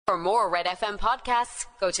For more Red FM podcasts,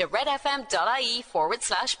 go to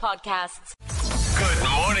redfm.ie/podcasts. Good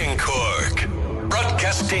morning, Cork.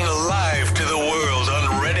 Broadcasting live to the world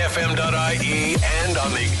on redfm.ie and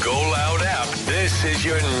on the Go Loud app. This is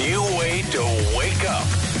your new way to wake up.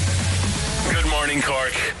 Good morning,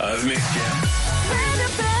 Cork. I've missed you. Red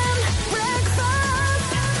FM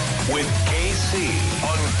breakfast with KC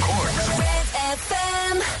on Cork's Red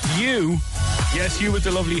FM. You with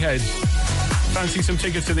the lovely head. Fancy some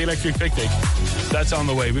tickets to the Electric Picnic? That's on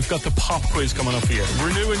the way. We've got the pop quiz coming up for you.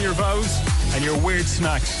 Renewing your vows and your weird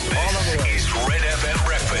snacks. All on the way. This is Red FM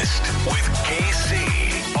Breakfast with KC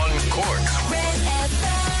on Cork's Red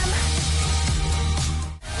FM.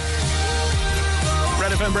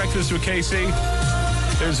 Red FM Breakfast with KC.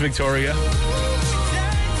 There's Victoria.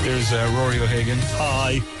 There's Rory O'Hagan.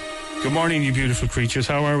 Hi. Good morning, you beautiful creatures.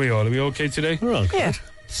 How are we all? Are we okay today? We're all good. Yeah.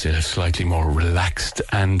 It's a slightly more relaxed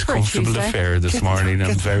and comfortable affair this morning.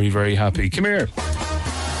 I'm very, very happy. Come here.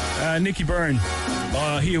 Nicky Byrne,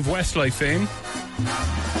 he of Westlife fame,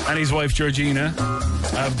 and his wife Georgina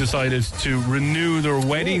have decided to renew their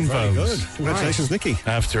wedding vows. Good. Congratulations, Nicky.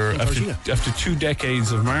 After 2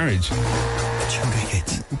 decades of marriage. 2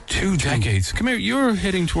 decades. 2 decades. Come here, you're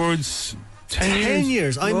heading towards 10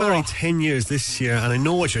 years. I'm married 10 years this year, and I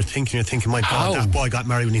know what you're thinking. You're thinking, my God, that boy got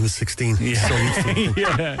married when he was 16. Yeah. So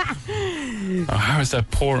yeah. Oh, how is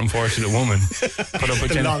that poor, unfortunate woman put up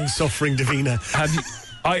with the long-suffering Davina. Have you,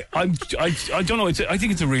 I don't know. I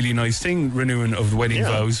think it's a really nice thing, renewing of the wedding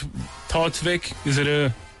vows. Thoughts, Vic? Is it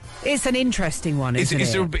a? It's an interesting one, isn't it?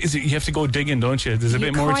 Is it? You have to go digging, don't you? There's a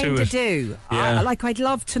bit more to it. You kind of do. Yeah. I'd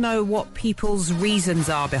love to know what people's reasons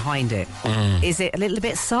are behind it. Is it a little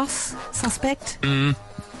bit suspect?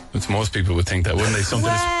 But most people would think that, wouldn't they?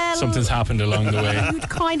 Something's happened along the way. You'd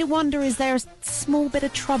kind of wonder, is there a small bit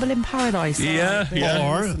of trouble in paradise? Yeah.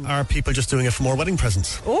 Or are people just doing it for more wedding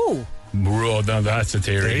presents? Oh. Bro, now that's a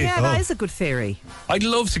theory. Yeah, that is a good theory. I'd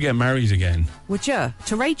love to get married again. Would you?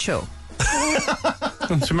 To Rachel?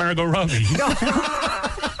 To Margot Robbie.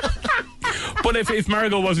 But if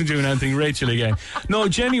Margot wasn't doing anything, Rachel again. No,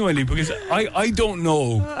 genuinely, because I don't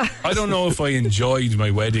know. I don't know if I enjoyed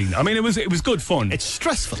my wedding. I mean, it was good fun. It's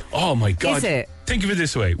stressful. Oh my God. Is it? Think of it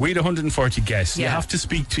this way. We had 140 guests. Yeah. You have to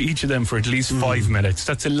speak to each of them for at least 5 minutes.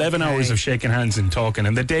 That's 11 hours of shaking hands and talking,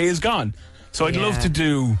 and the day is gone. So I'd love to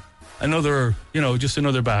do another, just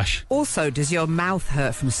another bash. Also, does your mouth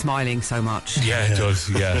hurt from smiling so much? Yeah, it does,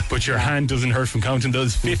 yeah. But your hand doesn't hurt from counting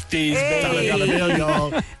those 50s. Hey.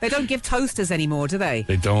 They don't give toasters anymore, do they?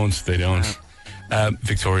 They don't.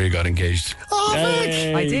 Victoria got engaged. Oh,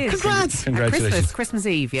 Vic! I did. Congrats! Congratulations. Christmas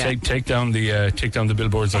Eve, yeah. Take down the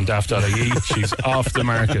billboards on daft.ie. She's off the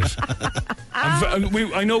market.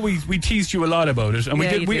 I know we teased you a lot about it, and we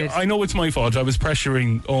did. I know it's my fault. I was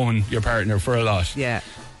pressuring Owen, your partner, for a lot. Yeah.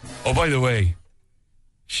 Oh, by the way,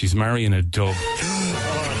 she's marrying a dub.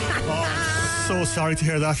 So sorry to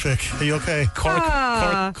hear that, Vic. Are you okay?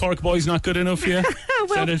 Cork boy's not good enough, yeah?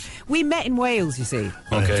 Well, we met in Wales, you see,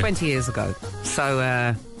 20 years ago.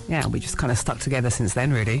 So, we just kind of stuck together since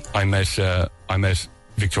then, really. I met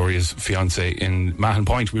Victoria's fiance in Mahon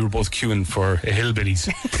Point. We were both queuing for a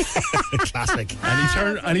Hillbillies. Classic.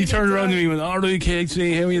 And he turned around to me and went, "All right,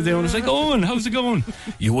 KC, how are you doing?" I was like, "Owen, how's it going?"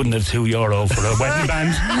 "You wouldn't have €2 for a wedding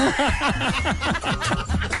band."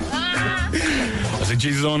 I said,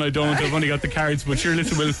 "Jesus, Owen, I don't. I've only got the cards, but sure,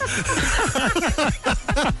 listen, Will."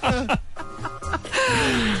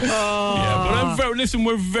 Yeah, but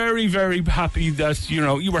we're very, very happy that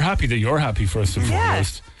you were happy that you're happy, first and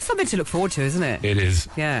foremost. Something to look forward to, isn't it? It is.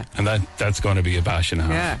 Yeah. And that's going to be a bash and a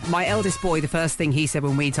half. Yeah. My eldest boy, the first thing he said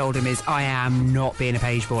when we told him is, "I am not being a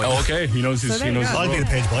page boy." Oh, okay. He knows his. I'll be the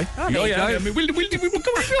page boy. Oh yeah. I mean, we'll be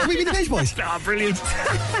the page boys. Ah, brilliant.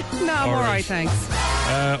 No, I'm all right, thanks.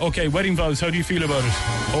 Okay, wedding vows. How do you feel about it?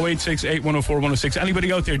 086 8104 106.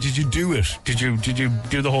 Anybody out there? Did you do it? Did you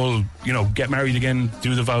do the whole? Get married again?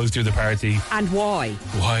 Do the vows? Do the party? And why?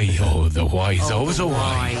 Why? Oh, the why. It's always a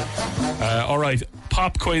why. All right.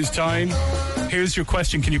 Pop quiz time. Here's your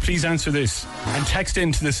question. Can you please answer this? And text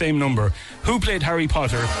in to the same number. Who played Harry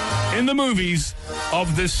Potter in the movies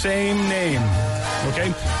of the same name?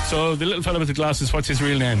 Okay? So the little fella with the glasses, what's his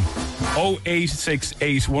real name?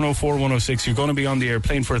 0868 104 106. You're going to be on the air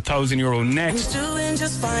playing for €1,000 next. I'm doing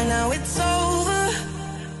just fine now, it's over.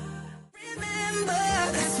 Remember,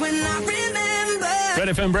 that's when I remember. Red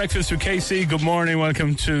FM Breakfast with KC. Good morning.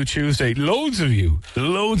 Welcome to Tuesday. Loads of you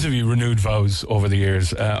renewed vows over the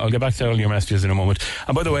years. I'll get back to all your messages in a moment.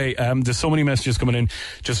 And by the way, there's so many messages coming in.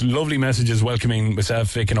 Just lovely messages welcoming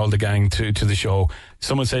myself, Vic and all the gang to the show.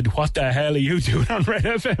 Someone said, what the hell are you doing on Red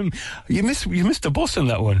FM? You missed the bus on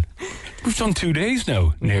that one. We've done 2 days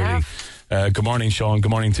now, nearly. Good morning, Sean. Good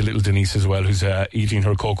morning to little Denise as well, who's eating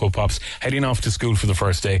her Cocoa Pops, heading off to school for the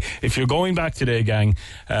first day. If you're going back today, gang,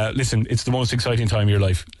 listen, it's the most exciting time of your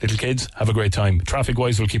life. Little kids, have a great time.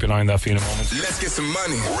 Traffic-wise, we'll keep an eye on that for you in a moment. Let's get some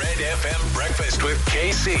money. Red FM Breakfast with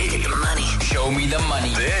KC. Money. Show me the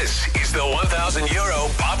money. This is the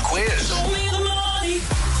 €1,000 pop quiz. Show me the money.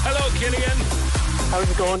 Hello, Killian. How's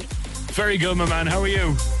it going? Very good, my man. How are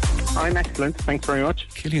you? I'm excellent. Thanks very much.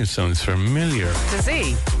 Killian sounds familiar. Does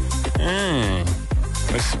he? My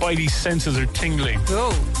spidey senses are tingling.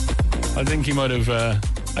 Oh. I think he might have.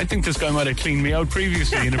 I think this guy might have cleaned me out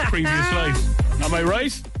previously in a previous life. Am I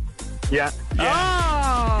right? Yeah.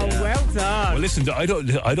 Oh, well done. Well, listen, I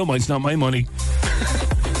don't mind. It's not my money.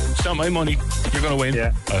 It's not my money. You're going to win.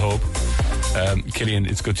 Yeah. I hope. Killian,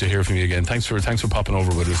 it's good to hear from you again. Thanks for popping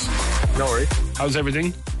over with us. No worries. How's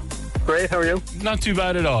everything? Great. How are you? Not too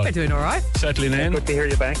bad at all. We're doing all right. Settling in. Good to hear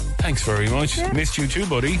you back. Thanks very much. Yeah. Missed you too,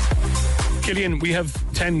 buddy. Killian, we have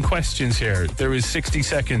 10 questions here. There is 60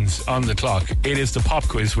 seconds on the clock. It is the pop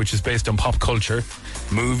quiz, which is based on pop culture,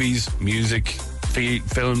 movies, music,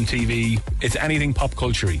 film, TV. It's anything pop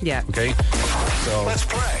culture-y. Yeah. Okay? So, Let's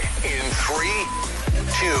play in 3,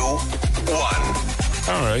 2, 1.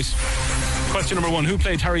 all right. Question number 1. Who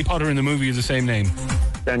played Harry Potter in the movie of the same name?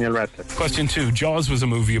 Daniel Radcliffe. Question 2. Jaws was a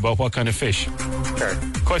movie about what kind of fish? Sure.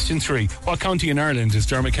 Question 3. What county in Ireland is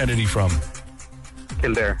Dermot Kennedy from?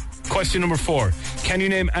 Kildare. Question number 4. Can you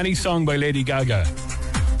name any song by Lady Gaga?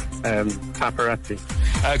 Paparazzi.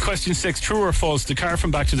 Question 6. True or false? The car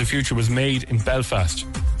from Back to the Future was made in Belfast.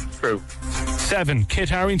 True. 7. Kit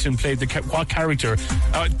Harington played the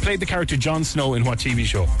character Jon Snow in what TV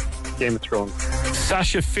show? Game of Thrones.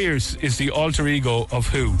 Sasha Fierce is the alter ego of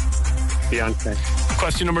who? Beyonce.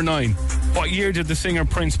 Question number 9. What year did the singer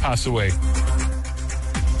Prince pass away?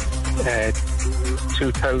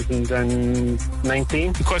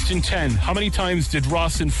 2019. Question 10. How many times did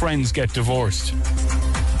Ross and Friends get divorced?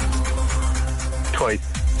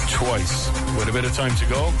 Twice. With a bit of time to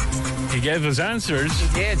go. He gave us answers. He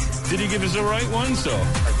did. Did he give us the right ones though?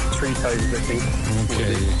 3 times, I think.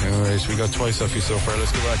 Okay, alright, we got twice off you so far.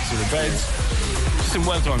 Let's go back to the beds. Listen,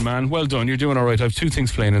 well done, man. Well done. You're doing alright. I have 2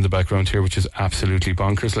 things playing in the background here, which is absolutely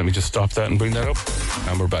bonkers. Let me just stop that and bring that up.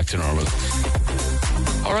 And we're back to normal.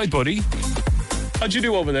 Alright, buddy. How'd you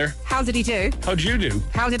do over there? How did he do? How'd you do?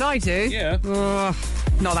 How did I do? Yeah.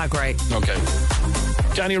 Not that great. Okay.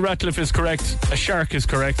 Daniel Radcliffe is correct. A Shark is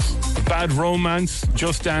correct. Bad Romance,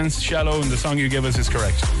 Just Dance, Shallow, and the song you give us is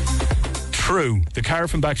correct. True. The car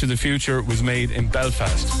from Back to the Future was made in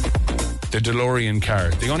Belfast. The DeLorean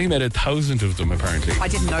car. They only made 1,000 of them, apparently. I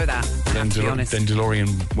didn't know that. Then to be honest.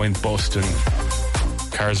 DeLorean went bust, and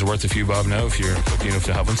cars are worth a few bob now if you're lucky enough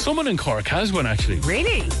to have one. Someone in Cork has one, actually.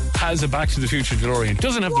 Really? Has a Back to the Future DeLorean.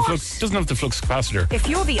 Doesn't have the flux capacitor. If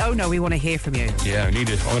you're the owner, we want to hear from you. Yeah, I need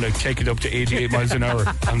it. I want to take it up to 88 miles an hour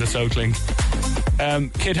on the South Link.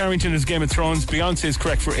 Kit Harington is Game of Thrones. Beyonce is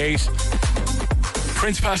correct for 8.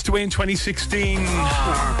 Prince passed away in 2016.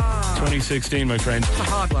 2016, my friend. It's a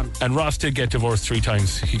hard one. And Ross did get divorced 3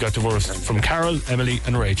 times. He got divorced from Carol, Emily,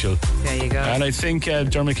 and Rachel. There you go. And I think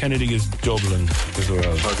Dermot Kennedy is Dublin as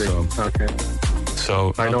well. Okay.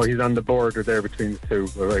 So I know he's on the border there between the two,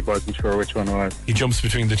 but I wasn't sure which one was. he jumps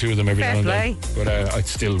between the two of them every Fair now and play. then. But I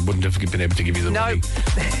still wouldn't have been able to give you the No. money.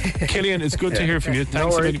 Killian, it's good to hear from you.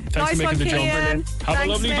 Thanks for making Nice the one, jump. Killian. Have Thanks, a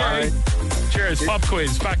lovely man. day. Cheers. Pop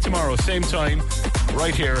quiz back tomorrow, same time,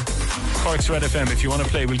 right here. Cork's Red FM. If you want to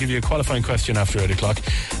play, we'll give you a qualifying question after 8 o'clock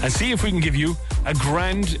and see if we can give you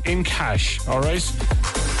 £1,000 in cash. All right?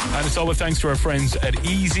 And it's all with thanks to our friends at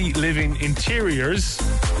Easy Living Interiors.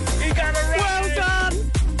 You got it right. Well done.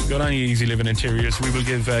 Good on you, Easy Living Interiors. We will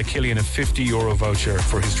give Killian a €50 voucher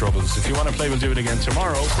for his troubles. If you want to play, we'll do it again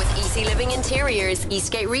tomorrow. With Easy Living Interiors,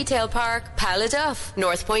 Eastgate Retail Park, Paladuff,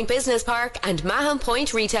 North Point Business Park, and Mahon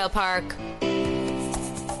Point Retail Park.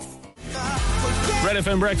 Red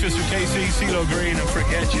FM Breakfast with KC, CeeLo Green, and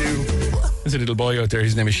Forget You. There's a little boy out there.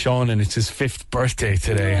 His name is Sean, and it's his 5th birthday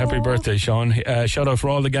today. Happy birthday, Sean. Shout out for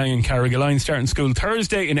all the gang in Carrigaline starting school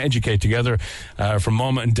Thursday in Educate Together from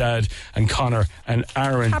Mum and Dad and Connor and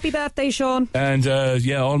Aaron. Happy birthday, Sean. And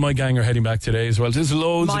all my gang are heading back today as well. There's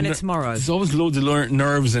loads. Mine are tomorrow. There's always loads of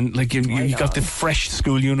nerves, and like you got the fresh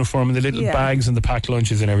school uniform and the little bags and the packed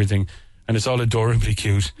lunches and everything. And it's all adorably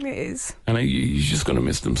cute. It is. And you're just going to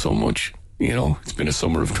miss them so much. You know, it's been a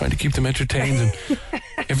summer of trying to keep them entertained, and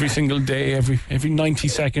every single day, every 90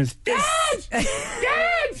 seconds. Dad!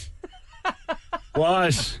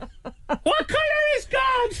 What? What colour is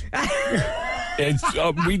God? It's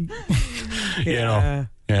you know.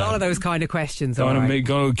 Yeah. All of those kind of questions.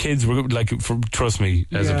 Kids, trust me,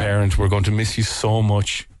 as a parent, we're going to miss you so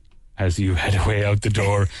much as you head away out the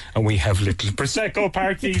door, and we have little Prosecco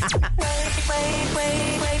parties. Red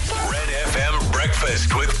FM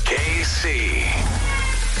Breakfast with KC.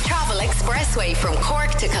 Travel expressway from Cork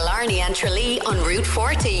to Killarney and Tralee on Route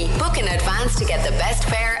 40. Book in advance to get the best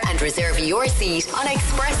fare and reserve your seat on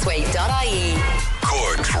expressway.ie.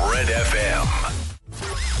 Cork's Red FM.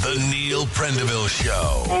 The Neil Prendeville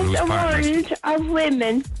Show. There's a world of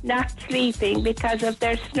women not sleeping because of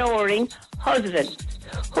their snoring husbands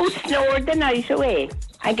who snored the night away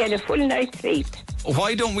and get a full night's sleep.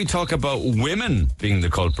 Why don't we talk about women being the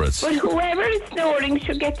culprits? Well, whoever is snoring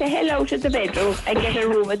should get the hell out of the bedroom and get a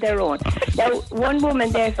room of their own. Now, one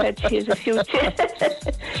woman there said she has a few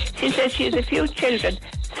she said she has a few children.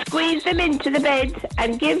 Squeeze them into the bed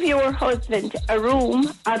and give your husband a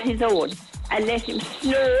room of his own and let him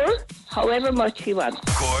snore however much he wants.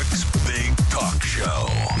 Cork's Big Talk Show.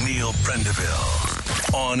 Neil Prendeville.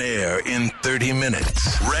 On air in 30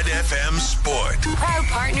 minutes. Red FM Sport. Proud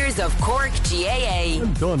partners of Cork GAA.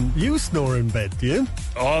 I'm done. You snore in bed, do you?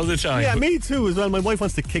 All the time. Yeah, me too as well. My wife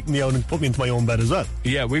wants to kick me out and put me into my own bed as well.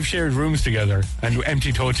 Yeah, we've shared rooms together and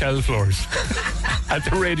emptied hotel floors at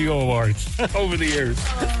the Radio Awards over the years.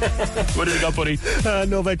 What have you got, buddy?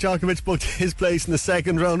 Novak Djokovic booked his place in the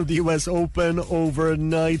second round of the US Open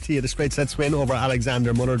overnight. He had a straight sets win over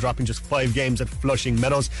Alexander Muller, dropping just 5 games at Flushing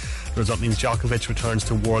Meadows. The result means Djokovic returns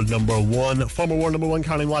to world number 1. Former world number 1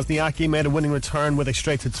 Caroline Wozniacki made a winning return with a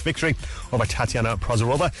straight sets victory over Tatiana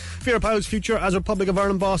Prozorova. Vera Pauw's future as Republic of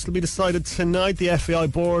Ireland boss will be decided tonight. The FAI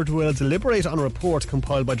board will deliberate on a report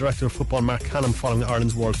compiled by Director of Football Mark Canham following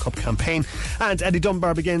Ireland's World Cup campaign. And Eddie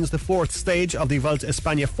Dunbar begins the 4th stage of the Vuelta a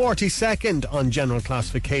España, 42nd on general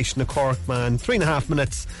classification. A Cork man 3.5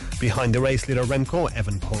 minutes behind the race leader Remco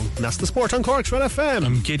Evenepoel. And that's the sport on Cork's Red FM.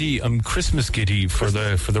 I'm giddy. I'm Christmas giddy for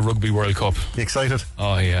the Rugby World Cup. You excited?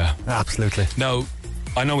 Oh yeah, absolutely. Now,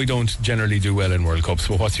 I know we don't generally do well in World Cups,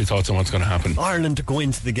 but what's your thoughts on what's going to happen? Ireland go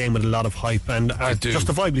into the game with a lot of hype, and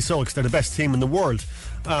justifiably so, because they're the best team in the world.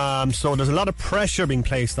 So there's a lot of pressure being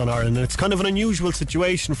placed on Ireland, and it's kind of an unusual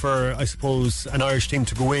situation for, I suppose, an Irish team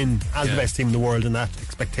to go in as the best team in the world, and that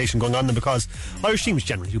expectation going on them, because Irish teams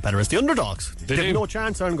generally do better as the underdogs. They give no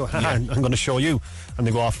chance, Ireland go, I'm going to show you, and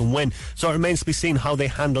they go off and win. So it remains to be seen how they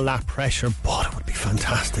handle that pressure, but it would be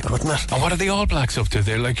fantastic, wouldn't it? And what are the All Blacks up to?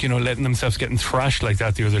 They're like, letting themselves getting thrashed like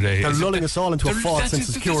that the other day. They're lulling us all into a false sense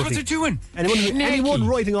of security. That's what they're doing. Anyone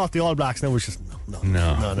writing off the All Blacks now is just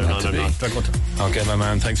no. Okay, my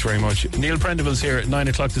man, thanks very much. Neil Prendeville's here at 9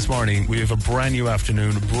 o'clock this morning. We have a brand new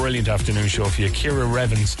afternoon, brilliant afternoon show for you. Ciara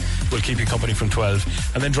Revens will keep you company from 12,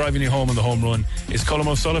 and then driving you home on the home run is Colm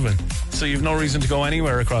O'Sullivan. So you've no reason to go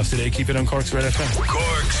anywhere across today. Keep it on Cork's Red FM.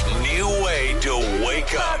 Cork's new way to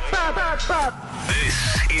wake up. This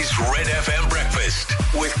is Red FM Breakfast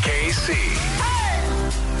with KC.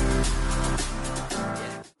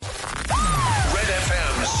 Red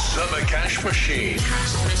FM's Summer Cash Machine.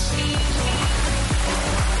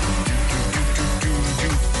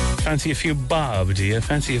 Fancy a few bob, do you?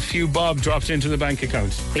 Fancy a few bob dropped into the bank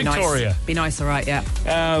account? Victoria. Nice. Be nice, all right, yeah.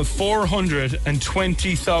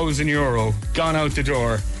 420,000 euro gone out the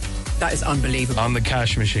door. That is unbelievable. On the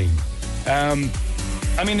cash machine.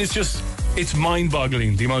 It's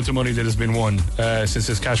mind-boggling the amount of money that has been won since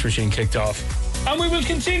this cash machine kicked off. And we will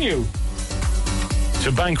continue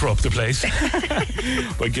to bankrupt the place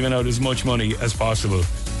by giving out as much money as possible.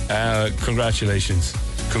 Congratulations.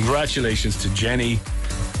 Congratulations to Jenny.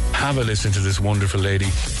 Have a listen to this wonderful lady.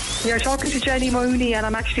 You're talking to Jenny Mooney, and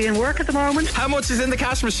I'm actually in work at the moment. How much is in the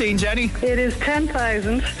cash machine, Jenny? It is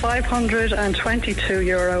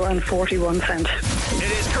 €10,522.41.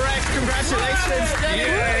 It is correct. Congratulations, Jenny.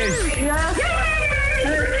 Yay.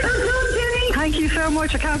 Thank you so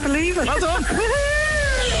much. I can't believe it. Well done.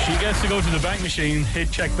 She gets to go to the bank machine,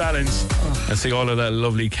 hit check balance, and see all of that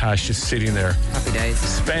lovely cash just sitting there. Happy days.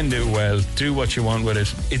 Spend it well. Do what you want with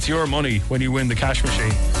it. It's your money when you win the cash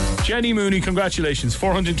machine. Jenny Mooney, congratulations.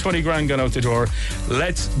 420 grand gone out the door.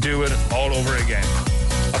 Let's do it all over again.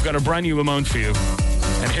 I've got a brand new amount for you.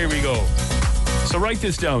 And here we go. So write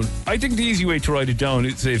this down. I think the easy way to write it down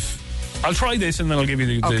is I'll try this and then I'll give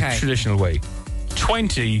you the traditional way.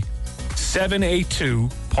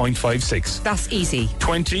 20,782.56. That's easy.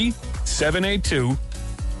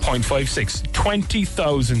 20,782.56.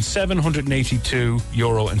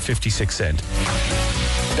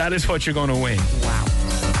 €20,782.56. That is what you're going to win. Wow.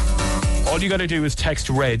 All you got to do is text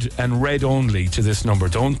RED and RED only to this number.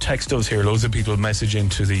 Don't text us here. Loads of people message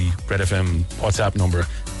into the Red FM WhatsApp number.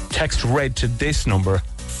 Text RED to this number,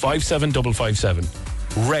 57557.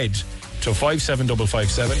 RED to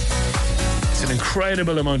 57557. It's an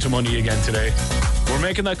incredible amount of money again today. We're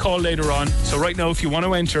making that call later on. So right now, if you want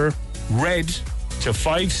to enter RED to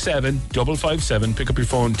 57557, pick up your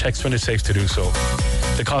phone, text when it's safe to do so.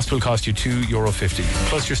 The cost will cost you €2.50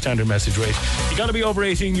 plus your standard message rate. You got to be over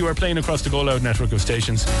 18. You are playing across the Go Loud network of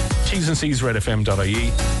stations. T's and C's redfm.ie.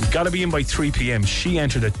 You got to be in by 3 p.m. She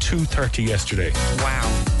entered at 2:30 yesterday. Wow.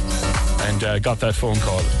 And got that phone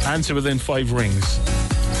call. Answer within 5 rings.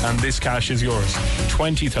 And this cash is yours.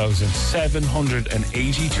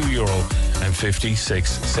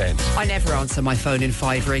 €20,782.56. I never answer my phone in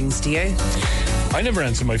 5 rings, do you? I never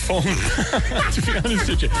answer my phone, to be honest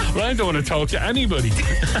with you. Well, I don't want to talk to anybody.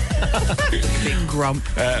 Big grump.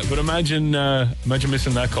 But imagine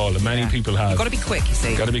missing that call. And many people have. You've got to be quick, you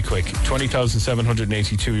see. Got to be quick.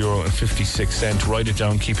 €20,782.56. Write it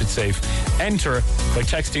down. Keep it safe. Enter by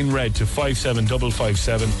texting RED to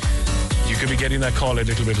 57557. You could be getting that call a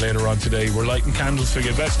little bit later on today. We're lighting candles for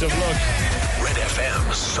you. Best of luck. Red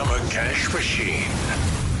FM Summer Cash Machine.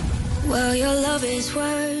 Well, your love is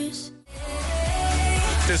worse.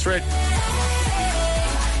 This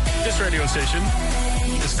radio station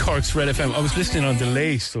is Cork's Red FM. I was listening on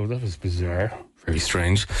delay, so that was bizarre. Very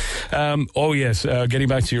strange. Getting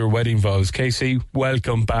back to your wedding vows. Casey,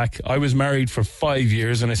 welcome back. I was married for 5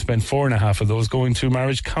 years and I spent 4.5 of those going to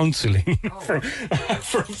marriage counselling for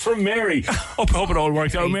Mary. Hope it all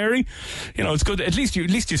worked out, Mary. You know, it's good. At least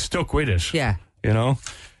you stuck with it. Yeah. You know?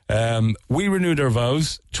 We renewed our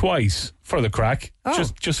vows twice for the crack,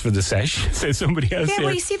 just for the sesh, says somebody else. Yeah, here.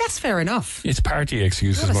 well, you see, that's fair enough. It's party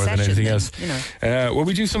excuses more than anything else. You know. Will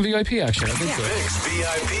we do some VIP action? I think so. Mix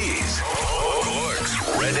VIPs.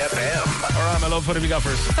 Cork's Red FM. All right, my love, what have you got for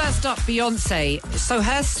us? First up, Beyonce. So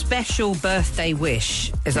her special birthday wish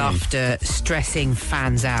is after stressing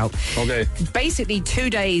fans out. Okay. Basically, 2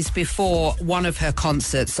 days before one of her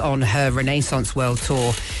concerts on her Renaissance World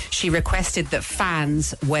Tour, she requested that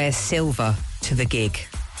fans wear silver to the gig.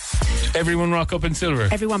 Everyone rock up in silver.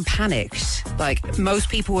 Everyone panicked. Like, most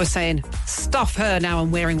people were saying, stuff her, now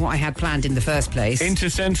I'm wearing what I had planned in the first place. Into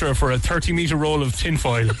Centra for a 30-metre roll of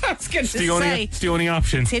tinfoil. I was going to say. It's the only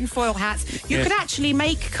option. Tinfoil hats. You could actually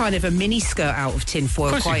make kind of a mini skirt out of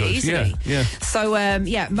tinfoil quite easily. Yeah. So,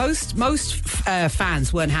 most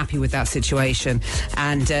fans weren't happy with that situation.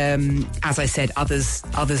 And as I said, others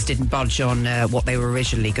didn't budge on what they were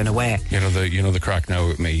originally going to wear. You know the crack now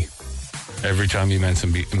with me. Every time you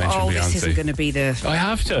mention Beyonce. This isn't going to be the... I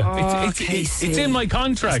have to. It's in my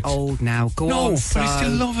contract. It's old now. Go on, but I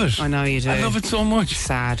still love it. I know you do. I love it so much.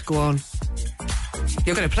 Sad. Go on.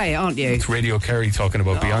 You're going to play it, aren't you? It's Radio Kerry talking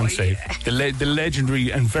about Beyonce. Yeah. The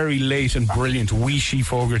legendary and very late and brilliant Wee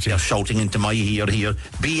Fogarty. They're shouting into my ear here,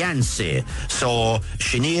 Beyonce. So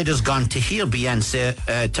Sinead has gone to hear Beyonce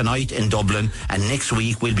tonight in Dublin, and next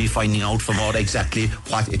week we'll be finding out from her exactly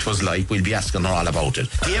what it was like. We'll be asking her all about it.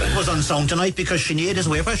 David was on sound tonight because Sinead is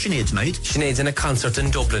where? Where's Sinead tonight? Sinead's in a concert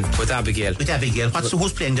in Dublin with Abigail. With Abigail.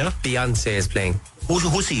 Who's playing there? Beyonce is playing.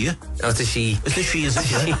 Who's he? No, it's a she. Is it she? Is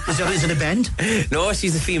it a band? No,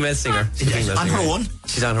 she's a female singer. On her own?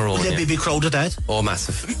 She's on her own. Will there be a big crowd at that? Oh,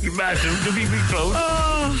 massive. Massive. There'll be a big crowd. I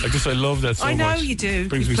love that so much. I know you do.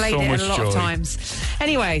 Brings You've me played so it much a lot joy. of times.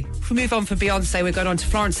 Anyway, if we move on from Beyonce, we're going on to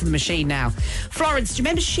Florence and the Machine now. Florence, do you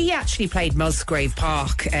remember she actually played Musgrave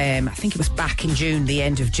Park? I think it was back in June, the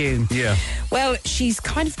end of June. Yeah. Well, she's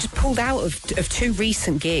kind of just pulled out of 2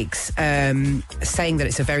 recent gigs, saying that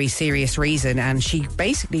it's a very serious reason, and she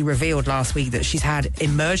basically revealed last week that she's had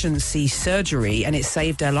emergency surgery and it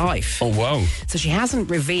saved her life. Oh, wow. So she hasn't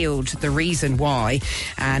revealed the reason why,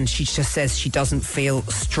 and she just says she doesn't feel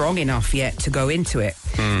strong enough yet to go into it.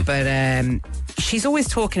 But she's always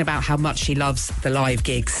talking about how much she loves the live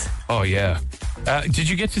gigs. Oh, yeah. Did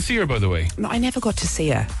you get to see her, by the way? No, I never got to see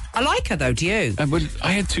her. I like her, though, do you? Well,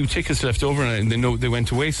 I had 2 tickets left over and they went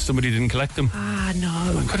to waste. Somebody didn't collect them. Ah,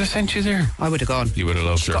 no. I could have sent you there. I would have gone. You would have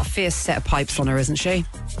loved She's her. got a fierce set of pipes on her, isn't she?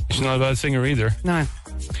 She's not a bad singer either. No.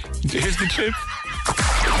 Here's the tip.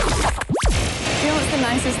 You know what's the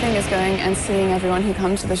nicest thing is going and seeing everyone who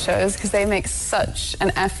comes to the shows, because they make such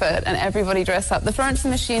an effort and everybody dress up. The Florence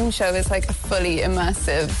and the Machine show is like a fully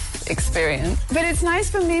immersive experience. But it's nice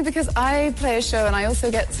for me because I play a show and I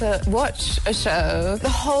also get to watch a show. The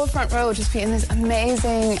whole front row will just be in this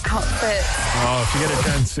amazing outfit. Oh,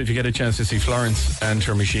 if you get a chance to see Florence and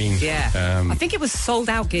her machine. Yeah. I think it was sold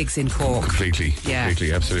out gigs in Cork. Completely. Yeah.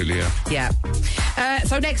 Completely, absolutely, yeah. Yeah.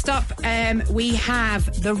 So next up, we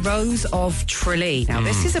have the Rose of Tralee. Now,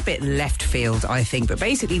 this is a bit left field, I think, but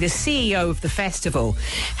basically the CEO of the festival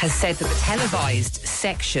has said that the televised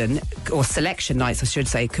section, or selection nights, I should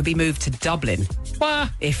say, could be moved to Dublin. What?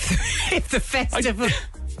 If the festival...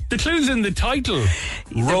 The clue's in the title.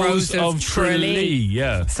 Rose of Tralee.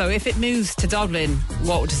 Yeah. So if it moves to Dublin,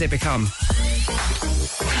 what does it become?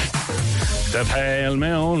 The pale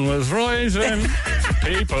moon was rising,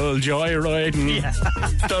 people joyriding. Yeah.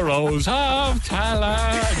 The Rose of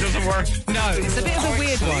Tallaght. It doesn't work. No, it's a bit of a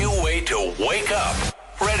weird one. New way to wake up.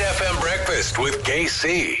 Red FM Breakfast with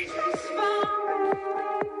KC.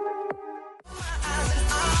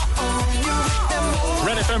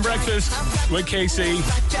 Red FM Breakfast with KC.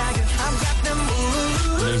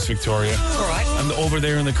 There's Victoria. All right. And over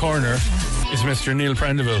there in the corner is Mr. Neil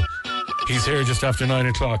Prendeville. He's here just after 9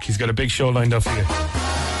 o'clock. He's got a big show lined up for you.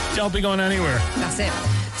 Don't be going anywhere. That's it.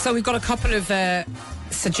 So we've got a couple of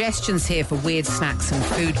suggestions here for weird snacks and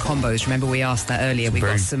food combos. Remember we asked that earlier. We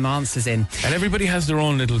got some answers in. And everybody has their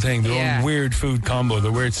own little thing, their own weird food combo,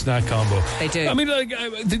 their weird snack combo. They do. I mean, like,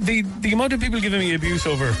 the amount of people giving me abuse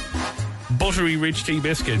over buttery rich tea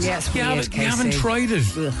biscuits. Yeah, it's weird, you haven't tried it.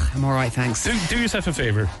 Ugh, I'm all right, thanks. Do yourself a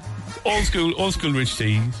favour. Old school rich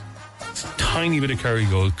teas. Tiny bit of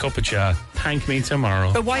Kerrygold, cup of cha. Thank me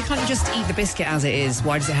tomorrow. But why can't you just eat the biscuit as it is?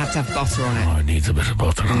 Why does it have to have butter on it? Oh, it needs a bit of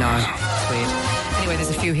butter on it. No, it's weird. Anyway, there's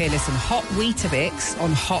a few here. Listen, hot Weetabix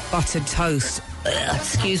on hot buttered toast. Ugh,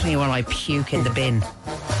 excuse me while I puke in the bin.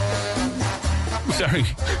 Sorry.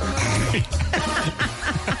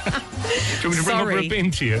 Do you want me to bring over a bin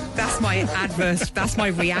to you? That's my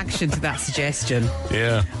reaction to that suggestion.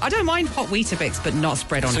 Yeah. I don't mind hot Weetabix, but not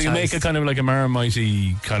spread on toast. So you make a kind of like a Marmite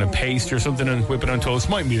kind of paste or something and whip it on toast.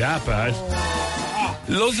 Mightn't be that bad.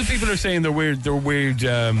 Loads of people are saying their weird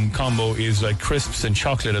combo is like crisps and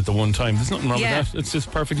chocolate at the one time. There's nothing wrong with that. It's just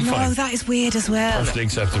perfectly fine. No, that is weird as well. Perfectly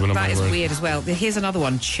acceptable. That is weird as well. Here's another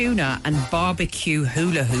one. Tuna and barbecue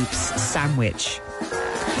hula hoops sandwich.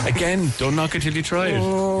 Again, don't knock it till you try it.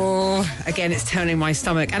 Oh, again, it's turning my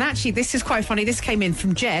stomach. And actually, this is quite funny. This came in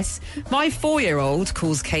from Jess. My 4-year-old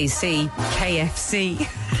calls KC KFC.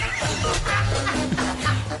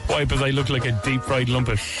 Why? Because I look like a deep fried lump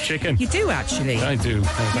of chicken. You do, actually. I do. You do.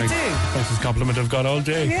 That's a compliment I've got all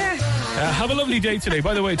day. Yeah. Have a lovely day today.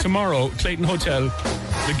 By the way, tomorrow, Clayton Hotel,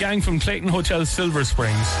 the gang from Clayton Hotel Silver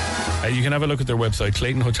Springs. You can have a look at their website,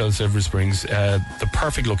 Clayton Hotel Silver Springs. The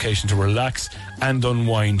perfect location to relax and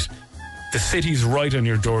unwind. The city's right on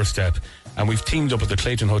your doorstep. And we've teamed up with the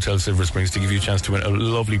Clayton Hotel Silver Springs to give you a chance to win a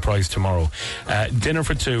lovely prize tomorrow. Dinner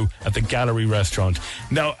for two at the Gallery Restaurant.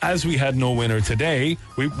 Now, as we had no winner today,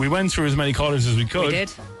 we went through as many callers as we could. We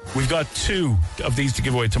did. We've got 2 of these to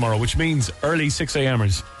give away tomorrow, which means early 6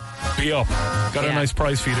 a.m.ers. Be up. Got a nice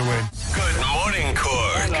prize for you to win. Good morning,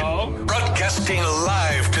 Cork. Hello. Broadcasting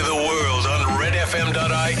live to the world on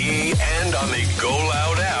redfm.ie and on the Go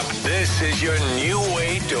Loud app. This is your new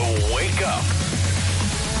way to wake up.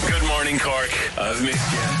 Good morning, Cork. I've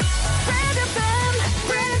missed you. Red FM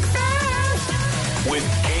Breakfast With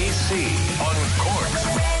KC on Cork's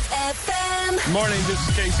Red FM. Morning, this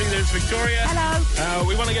is KC. There's Victoria. Hello.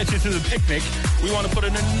 We want to get you to the picnic. We want to put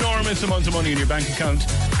an enormous amount of money in your bank account.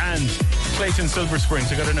 And Clayton Silver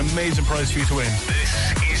Springs, I got an amazing prize for you to win.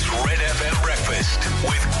 This is Red FM Breakfast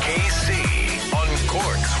with KC on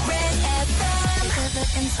Cork's Red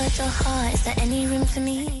FM. Inside your heart, is there any room for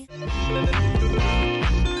me?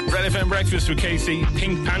 Red FM Breakfast with KC,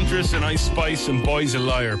 Pink Panthers and Ice Spice and Boys a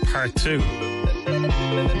Liar, Part 2.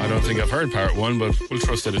 I don't think I've heard Part 1, but we'll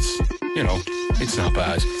trust that it's not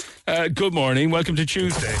bad. Good morning, welcome to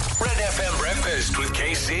Tuesday. Red FM Breakfast with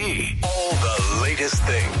KC. All the latest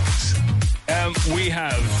things. We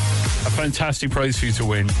have a fantastic prize for you to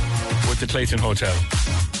win with the Clayton Hotel.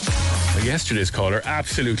 Yesterday's caller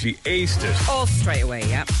absolutely aced it. Oh, straight away,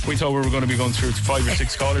 yeah. We thought we were going to be going through 5 or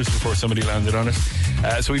 6 callers before somebody landed on it.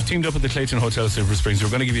 So we've teamed up with the Clayton Hotel Silver Springs.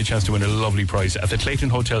 We're going to give you a chance to win a lovely prize. At the Clayton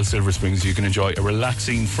Hotel Silver Springs, you can enjoy a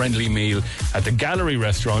relaxing, friendly meal at the Gallery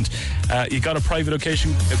Restaurant. You got a private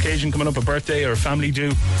occasion coming up, a birthday or a family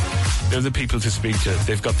do. They're the people to speak to.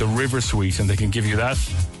 They've got the River Suite and they can give you that.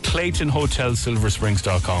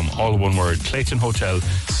 ClaytonHotelSilversprings.com. All one word.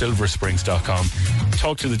 ClaytonHotelSilversprings.com.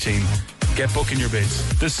 Talk to the team. Get booking your bids.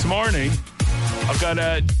 This morning, I've got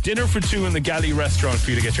a dinner for two in the Galley restaurant for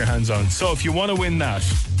you to get your hands on. So if you want to win that,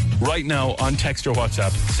 right now on text or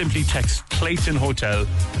WhatsApp. Simply text Clayton Hotel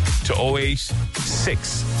to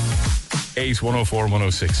 086 8104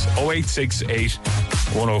 106. 0868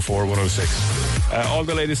 104 106. All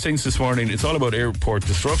the latest things this morning. It's all about airport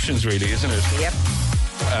disruptions, really, isn't it? Yep.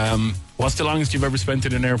 What's the longest you've ever spent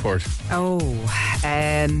in an airport?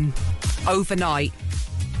 Overnight.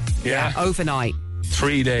 Yeah, overnight.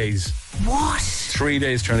 3 days. What? 3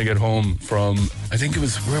 days trying to get home from, I think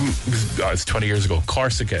it's 20 years ago,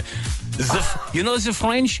 Corsica. You know the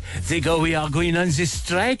French? They go, we are going on this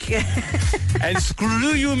strike. And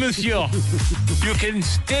screw you, monsieur. You can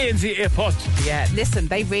stay in the airport. Yeah, listen,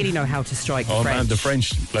 they really know how to strike the Oh, French. man, the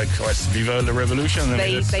French, like, Viva la Revolution. I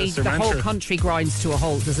mean, that's their the whole mantra. country grinds to a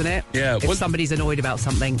halt, doesn't it? Yeah. If somebody's annoyed about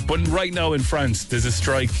something. But right now in France, there's a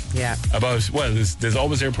strike about, well, there's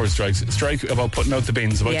always airport strikes. A strike about putting out the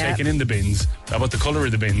bins, about taking in the bins, about the colour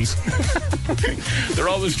of the bins. They're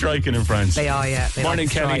always striking in France. They are, yeah. They Morning,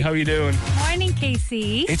 like to Kelly. strike. How are you doing? Morning,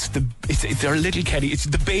 Casey. It's our little Kelly. It's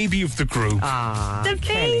the baby of the crew. Ah, The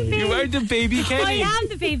baby. You are the baby Kelly. I am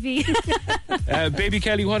the baby. Baby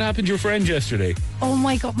Kelly, what happened to your friend yesterday? Oh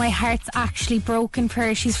my God, my heart's actually broken for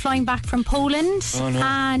her. She's flying back from Poland. Oh, no.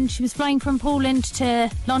 And she was flying from Poland to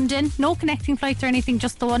London. No connecting flights or anything,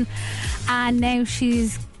 just the one. And now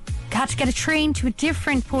she's had to get a train to a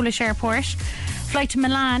different Polish airport, fly to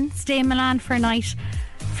Milan, stay in Milan for a night,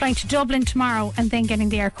 flying to Dublin tomorrow, and then getting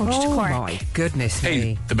the air coach to Cork. Oh my goodness me.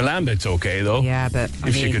 Hey, the Milan bit's okay though. Yeah, but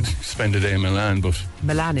if she could spend a day in Milan, but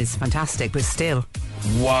Milan is fantastic, but still.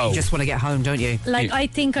 Wow. You just want to get home, don't you? Like, I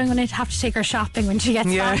think I'm going to have to take her shopping when she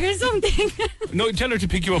gets back or something. No, tell her to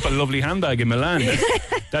pick you up a lovely handbag in Milan.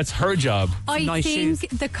 That's her job. I think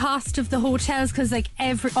the cost of the hotels, because like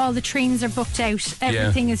all the trains are booked out,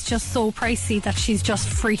 everything is just so pricey that she's just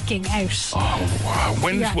freaking out. Oh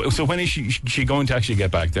wow! So when is she going to actually get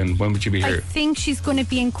back? Then when would she be I here? think she's going to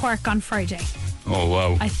be in Cork on Friday. Oh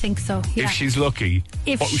wow! I think so. Yeah. If she's lucky,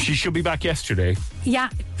 If she should be back yesterday. Yeah,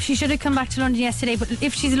 she should have come back to London yesterday, but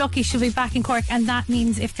if she's lucky, she'll be back in Cork, and that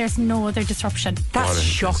means if there's no other disruption. What a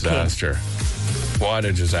disaster! What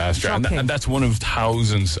a disaster! And that's one of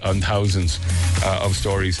thousands and thousands of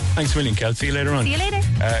stories. Thanks a million, Kel. See you later on. See you later.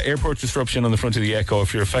 Airport disruption on the front of the Echo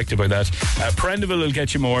if you're affected by that. Prendeville will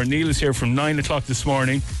get you more. Neil is here from 9 o'clock this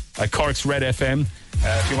morning at Cork's Red FM.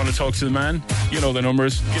 If you want to talk to the man, you know the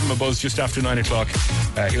numbers. Give him a buzz just after 9 o'clock.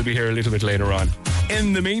 He'll be here a little bit later on.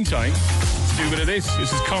 In the meantime, let's do a bit of this.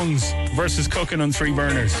 This is Kongs versus Cooking on 3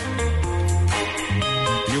 Burners.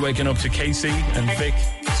 You're waking up to Casey and Vic.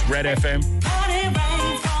 It's Red FM.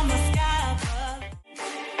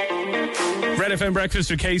 Red FM breakfast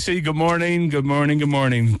with Casey. Good morning, good morning, good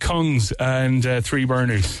morning. Kongs and 3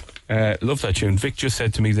 Burners. Love that tune. Vic just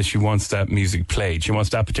said to me that she wants that music played. She wants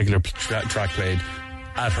that particular track played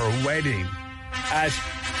at her wedding. At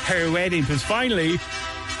her wedding. Because finally,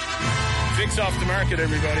 Vic's off the market,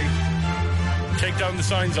 everybody. Take down the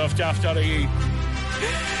signs off daft.ie.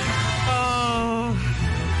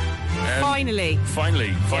 Finally.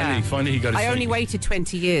 Finally he got his I only thing. waited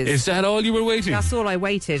 20 years. Is that all you were waiting? That's all I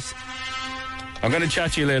waited. I'm going to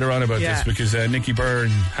chat to you later on about this because Nicky Byrne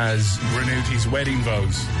has renewed his wedding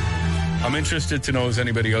vows. I'm interested to know, has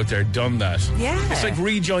anybody out there done that? Yeah. It's like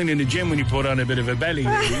rejoining the gym when you put on a bit of a belly,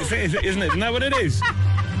 isn't it? Isn't that what it is?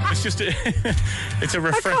 It's just it's a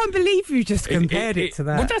I can't believe you just compared it to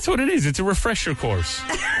that. But that's what it is. It's a refresher course.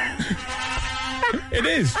 It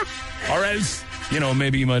is. Or else,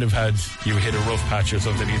 maybe you might have you hit a rough patch or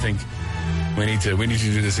something. You think we need to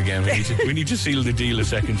do this again. We need to seal the deal a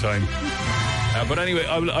second time. But anyway,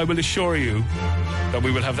 I will assure you that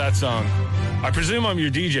we will have that song. I presume I'm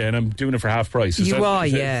your DJ and I'm doing it for half price. Is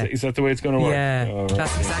that the way it's going to work? Yeah, right.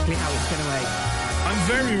 that's exactly how it's going to work.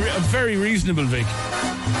 I'm very reasonable, Vic.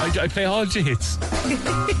 I play all the hits.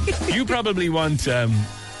 You probably want,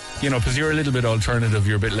 because you're a little bit alternative.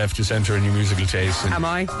 You're a bit left to centre in your musical taste. Am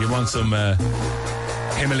I? You want some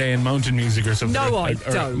Himalayan mountain music or something? No, I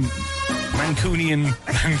don't.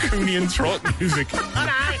 Mancunian throat music.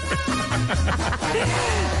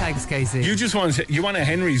 Thanks, Casey. You want a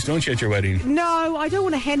Henry's, don't you, at your wedding? No, I don't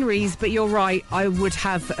want a Henry's, but you're right. I would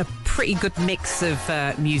have a pretty good mix of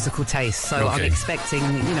musical taste, so I'm expecting,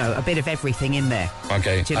 a bit of everything in there.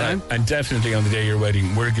 Okay. Do you know? And definitely on the day of your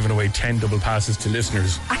wedding, we're giving away 10 double passes to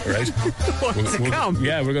listeners. All right? What's to come?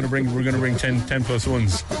 Yeah, we're going to bring 10 plus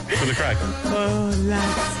ones for the crack. Oh,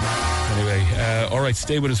 lads. Anyway, all right,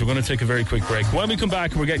 stay with us. We're going to take a very quick break. When we come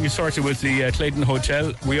back, we're getting you sorted with the Clayton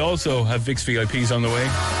Hotel. We also have Vic's VIPs on the way.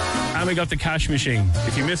 And we got the cash machine.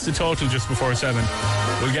 If you missed the total just before 7,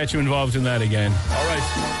 we'll get you involved in that again. All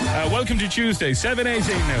right. Welcome to Tuesday, 7:18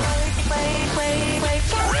 now.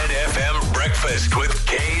 Red FM breakfast. breakfast with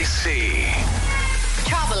KC.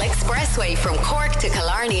 Travel expressway from Cork to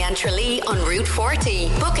Killarney and Tralee on Route 40.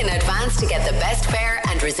 Book in advance to get the best fare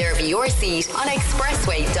and reserve your seat on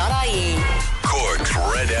expressway.ie. Cork's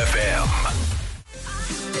Red FM.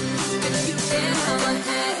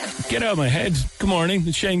 Get out of my head. Good morning.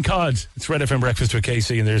 It's Shane Codd. It's Red FM Breakfast with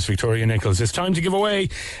KC and there's Victoria Nichols. It's time to give away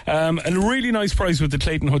a really nice prize with the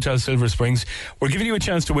Clayton Hotel Silver Springs. We're giving you a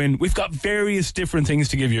chance to win. We've got various different things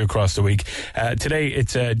to give you across the week. Today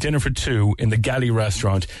it's dinner for two in the Galley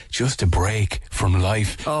restaurant. Just a break from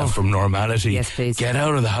life and from normality. Yes, please. Get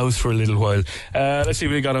out of the house for a little while. Let's see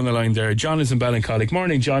what we got on the line there. John is in Ballincollig.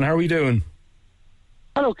 Morning, John. How are we doing?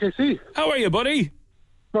 Hello, KC. How are you, buddy?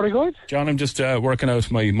 Very good. John, I'm just working out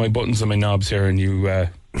my buttons and my knobs here, and I'm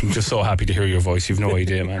just so happy to hear your voice. You've no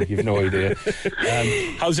idea, man. You've no idea.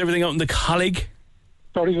 How's everything out in the colleague?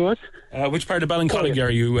 Very good. Which part of Ballincollig are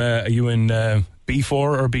you? Are you in B4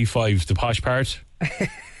 or B5, the posh part?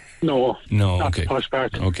 No, not okay. the posh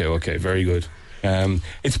part. Okay, very good.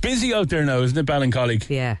 It's busy out there now, isn't it, Ballincollig?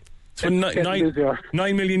 Yeah. It's been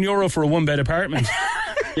 €9 million for a one-bed apartment.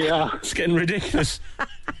 Yeah. It's getting ridiculous.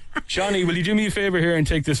 Shawnee, will you do me a favour here and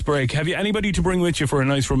take this break? Have you anybody to bring with you for a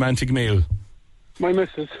nice romantic meal? My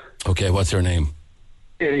missus. Okay, what's her name?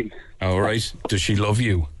 Eddie. All right. Does she love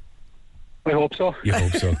you? I hope so. You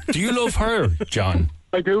hope so. Do you love her, John?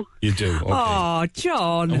 I do. You do, okay. Oh,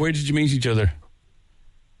 John. And where did you meet each other?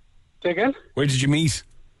 Say again? Where did you meet?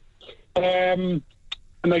 A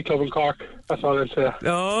nightclub in Cork. That's all I'll say.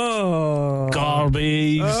 Oh.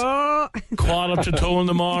 Garbies. Oh. 1:45 in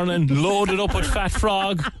the morning, loaded up with fat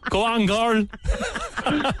frog. Go on, girl.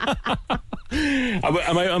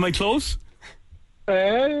 Am I close?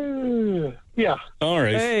 Yeah. All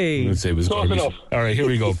right. Hey. Let's say it was Close garbage. enough. All right, here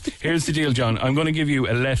we go. Here's the deal, John. I'm going to give you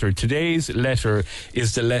a letter. Today's letter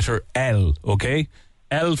is the letter L, okay?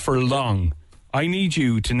 L for long. I need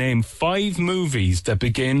you to name 5 movies that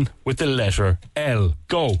begin with the letter L.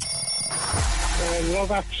 Go.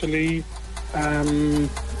 Love Actually.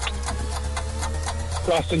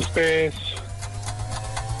 Lost in Space.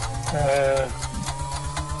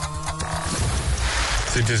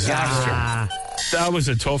 It's a disaster. That was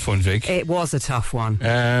a tough one, Vic. It was a tough one.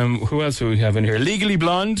 Who else do we have in here? Legally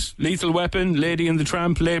Blonde, Lethal Weapon, Lady and the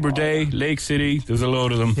Tramp, Labour Day, Lake City. There's a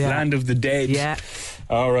load of them. Yeah. Land of the Dead. Yeah.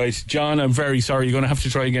 All right, John, I'm very sorry. You're going to have to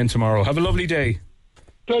try again tomorrow. Have a lovely day.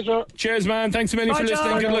 Pleasure. Cheers, man. Thanks a million for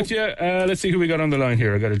listening. John. Good luck to you. Let's see who we got on the line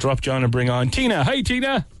here. I got to drop John and bring on Tina. Hi,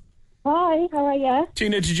 Tina. Hi, how are you?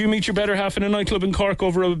 Tina, did you meet your better half in a nightclub in Cork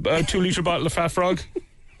over a 2-litre bottle of Fat Frog?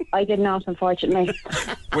 I did not, unfortunately.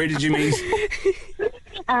 Where did you meet?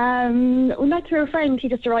 We met through a friend. He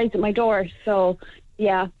just arrived at my door, so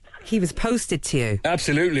yeah. He was posted to you.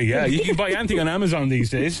 Absolutely, yeah. You can buy anything on Amazon these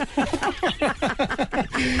days.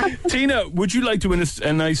 Tina, would you like to win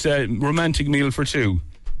a nice romantic meal for two?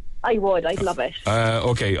 I would. I'd love it.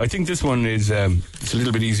 Okay, I think this one is it's a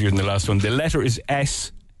little bit easier than the last one. The letter is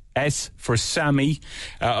S. S for Sammy.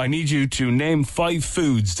 I need you to name 5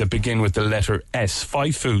 foods that begin with the letter S.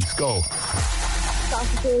 5 foods. Go.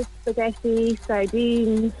 Sausages, spaghetti,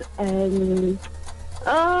 sardines,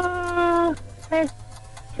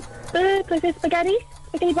 spaghetti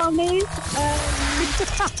bolognese. I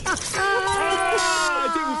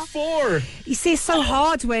think it was 4. You see, it's so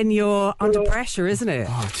hard when you're under pressure, isn't it?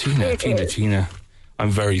 Oh, Tina. I'm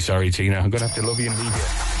very sorry, Tina. I'm going to have to love you and leave you.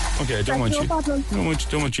 Okay, I don't want you.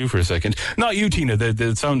 Don't want you for a second. Not you, Tina.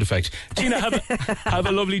 The sound effect. Tina, have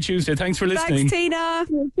a lovely Tuesday. Thanks for listening. Thanks, Tina.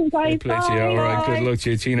 Bye. Good you. All right. Good luck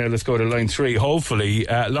to you, Tina. Let's go to line 3. Hopefully,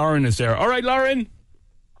 Lauren is there. All right, Lauren.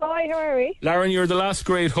 Hi, how are we? Lauren, you're the last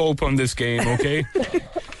great hope on this game. Okay.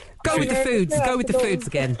 Go with the foods. Go with the foods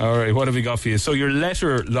again. All right. What have we got for you? So your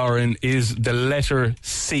letter, Lauren, is the letter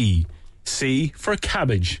C. C for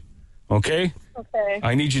cabbage. Okay. Okay.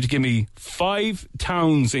 I need you to give me 5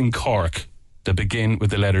 towns in Cork that begin with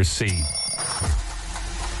the letter C.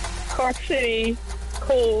 Cork City,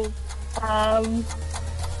 Cove,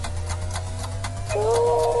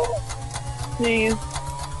 please.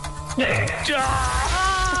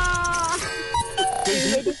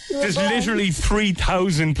 There's literally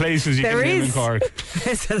 3,000 places you can name in Cork.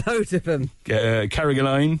 There's a load of them.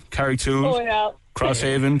 Carrigaline, Carrigtwohill, Oh, yeah.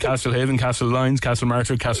 Crosshaven, Castlehaven, Castlelyons,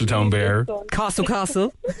 Castlemartyr, Castletown Bear, Castle.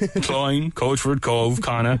 Cloyne, Coachford, Cove,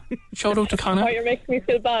 Connor. Shout out to Connor. Oh, you're making me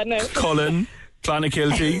feel bad now. Cullen,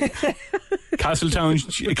 Clonakilty,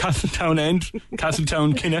 Castletown End,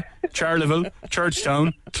 Castletown Kinna, Charleville,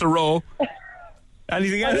 Churchtown, Clero,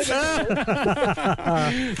 Anything else?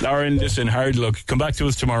 Lauren, listen, hard luck. Come back to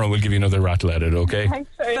us tomorrow. We'll give you another rattle at it, okay?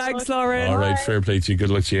 Thanks, Lauren. All right, fair play to you. Good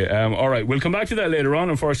luck to you. All right, we'll come back to that later on.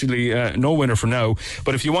 Unfortunately, no winner for now.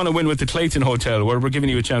 But if you want to win with the Clayton Hotel, where we're giving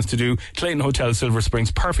you a chance to do Clayton Hotel Silver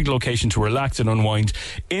Springs, perfect location to relax and unwind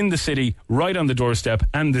in the city, right on the doorstep,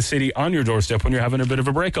 and the city on your doorstep when you're having a bit of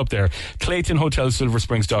a break up there.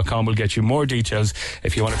 ClaytonHotelSilverSprings.com will get you more details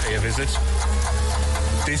if you want to pay a visit.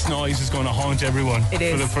 This noise is going to haunt everyone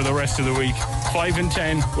for the rest of the week. 5 and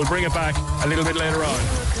 10. We'll bring it back a little bit later on.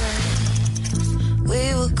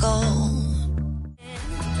 We were gold.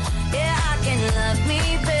 Yeah, I can love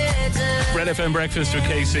me better. Red FM Breakfast with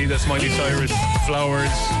KC. That's Miley Cyrus.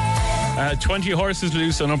 Flowers. 20 horses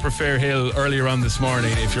loose on Upper Fair Hill earlier on this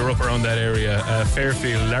morning. If you're up around that area,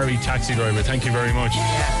 Fairfield, Larry, taxi driver, thank you very much.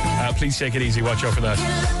 Please take it easy. Watch out for that.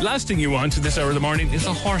 Last thing you want at this hour of the morning is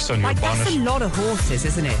a horse on your bonnet. That's a lot of horses,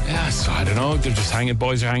 isn't it? Yeah, so I don't know. They're just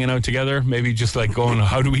boys are hanging out together. Maybe just like going,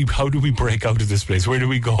 how do we break out of this place? Where do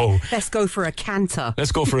we go? Let's go for a canter.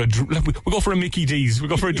 Let's go for we'll go for a Mickey D's. We'll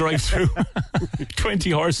go for a drive-through.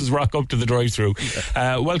 20 horses rock up to the drive-through.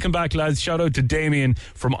 Welcome back, lads. Shout out to Damien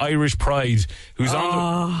from Irish Pride, who's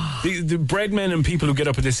on the bread men and people who get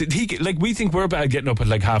up at this. We think we're bad getting up at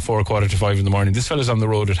like 4:30, 4:45 in the morning. This fella's on the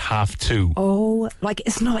road at 2:30. Oh,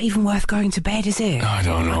 it's not even worth going to bed, is it? I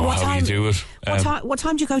don't know how you do it. What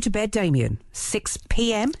time do you go to bed, Damien? 6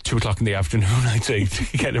 p.m? 2 o'clock in the afternoon, I'd say,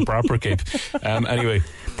 to get a proper kip. Anyway.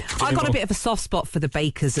 I got a bit of a soft spot for the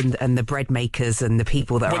bakers and the bread makers and the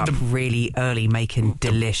people that are up really early making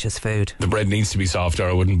delicious food. The bread needs to be soft or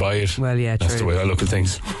I wouldn't buy it. Well, yeah, That's true. the way I look at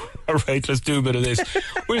things. All right, let's do a bit of this.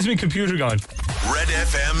 Where's my computer gone? Red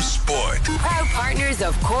FM Sport. Proud partners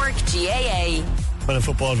of Cork GAA. Well, in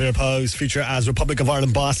football, Vera Pauw's future as Republic of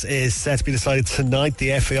Ireland boss is set to be decided tonight.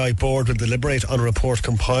 The FAI board will deliberate on a report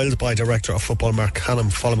compiled by Director of Football Mark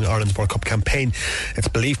Callum following Ireland's World Cup campaign. It's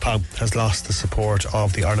believed Pauw has lost the support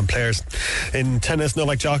of the Ireland players. In tennis,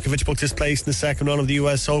 Novak Djokovic booked his place in the second round of the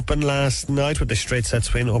US Open last night with a straight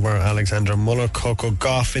sets win over Alexander Muller. Coco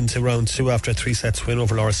Gauff into round 2 after a 3-set win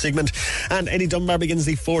over Laura Sigmund. And Eddie Dunbar begins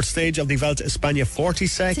the fourth stage of the Vuelta a España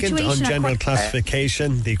 42nd on general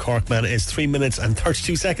classification. The Cork man is 3 minutes and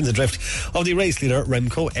 32 seconds adrift of the race leader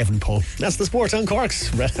Remco Evenepoel. That's the sport on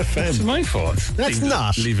Cork's Red FM. It's my fault. That's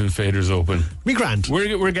not. Leaving faders open. We grand.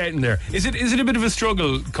 We're getting there. Is it a bit of a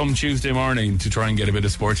struggle come Tuesday morning to try and get a bit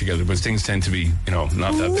of sport together? Because things tend to be, not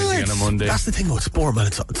that busy on a Monday. That's the thing about sport, man.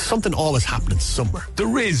 It's something always happening somewhere.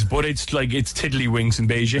 There is, but it's like it's tiddlywinks in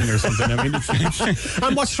Beijing or something. I mean,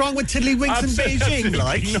 and what's wrong with tiddlywinks in Beijing?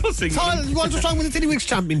 Like nothing. What's wrong with the Tiddlywinks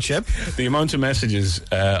Championship? The amount of messages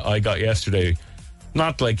I got yesterday.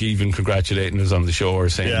 Not like even congratulating us on the show or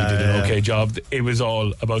saying we did an okay job. It was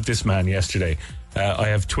all about this man yesterday. I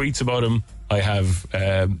have tweets about him. I have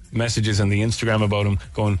messages on the Instagram about him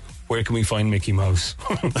going, where can we find Mickey Mouse?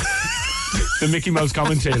 The Mickey Mouse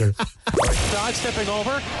commentator. Side stepping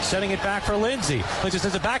over, sending it back for Lindsay. Lindsay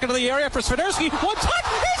sends it back into the area for Swiderski. One touch,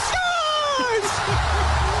 he scores!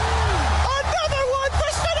 Another one for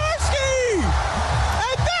Swiderski!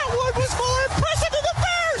 And that one was more impressive than the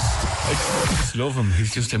first! I just love him.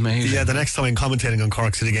 He's just amazing. Yeah, the next time I'm commentating on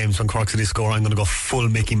Cork City games when Cork City score, I'm going to go full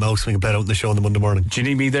Mickey Mouse when we play out in the show on the Monday morning. Do you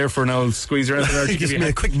need me there for an old squeeze or anything? Or give me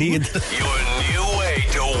a quick knee into Your new way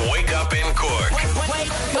to wake up in Cork.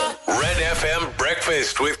 Red FM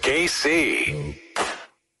Breakfast with KC.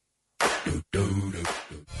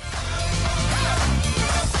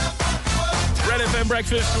 Red FM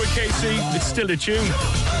Breakfast with KC. It's still a tune.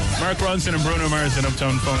 Mark Ronson and Bruno Mars in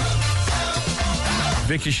Uptown Funk.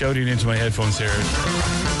 Vic is shouting into my headphones here.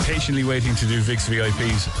 Patiently waiting to do Vic's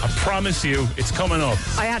VIPs. I promise you, it's coming up.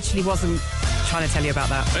 I actually wasn't trying to tell you about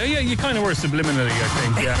that. Yeah, you kind of were subliminally, I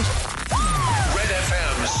think, yeah. Red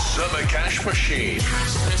FM's Summer Cash Machine.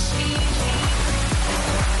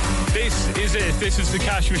 This is it. This is the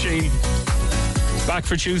cash machine. Back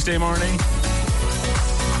for Tuesday morning.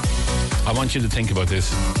 I want you to think about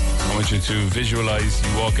this. I want you to visualize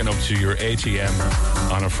you walking up to your ATM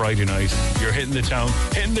on a Friday night. You're hitting the town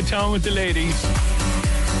with the ladies.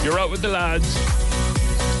 You're out with the lads.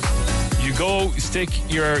 You go stick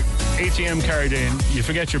your ATM card in. You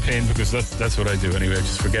forget your PIN because that's what I do anyway. I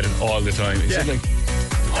just forget it all the time. Is it like,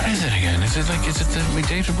 what is it again? Is it my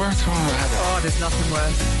date of birth? Oh, there's nothing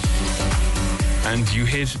worse. And you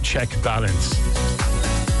hit check balance.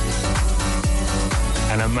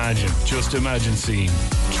 And just imagine seeing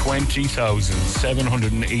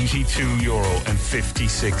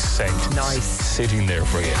 €20,782.56. Nice. Sitting there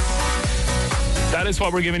for you. That is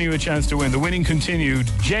what we're giving you a chance to win. The winning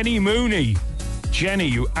continued. Jenny Mooney. Jenny,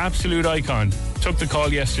 you absolute icon. Took the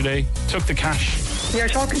call yesterday, took the cash. You're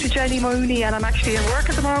talking to Jenny Mooney, and I'm actually in work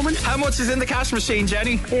at the moment. How much is in the cash machine,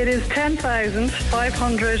 Jenny? It is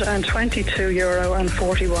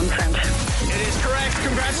 €10,522.41. It is correct.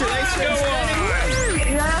 Congratulations. Go on.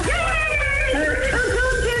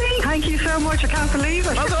 Thank you so much. I can't believe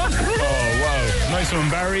it. Well done. Oh, wow. Nice one,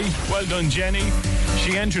 Barry. Well done, Jenny.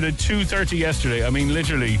 She entered at 2:30 yesterday. I mean,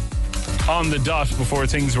 literally on the dot before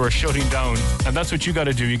things were shutting down. And that's what you got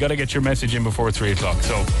to do. You got to get your message in before 3 o'clock.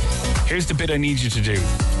 So here's the bit I need you to do.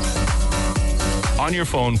 On your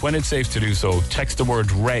phone, when it's safe to do so, text the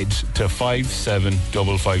word RED to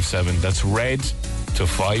 57557. That's RED to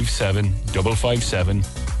 57557.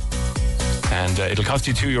 And it'll cost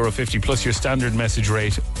you €2.50 plus your standard message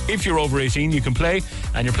rate. If you're over 18, you can play,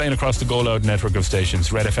 and you're playing across the Go Loud network of stations.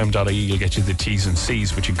 RedFM.ie, you'll get you the T's and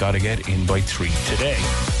C's, but you got to get in by 3 today.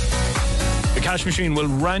 The cash machine will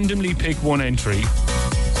randomly pick one entry,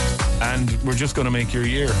 and we're just going to make your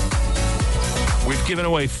year. We've given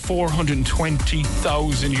away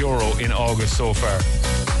 €420,000 in August so far.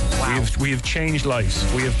 Wow. We have changed lives.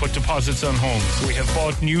 We have put deposits on homes. We have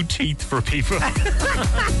bought new teeth for people.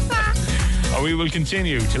 And we will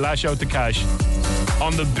continue to lash out the cash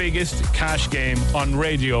on the biggest cash game on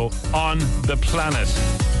radio on the planet.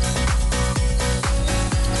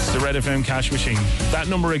 It's the Red FM cash machine. That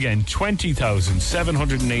number again,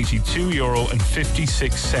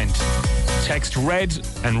 €20,782.56. Text RED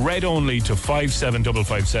and RED only to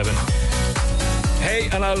 57557. Hey,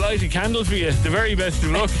 and I'll light a candle for you. The very best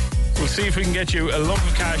of luck. We'll see if we can get you a lump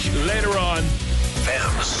of cash later on.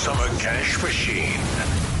 FM Summer Cash Machine.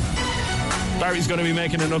 Barry's going to be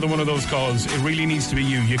making another one of those calls. It really needs to be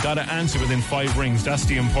you. You got to answer within 5 rings. That's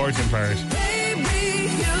the important part.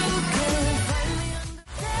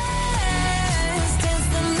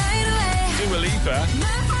 Dua Lipa.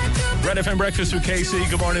 Red FM Breakfast with KC.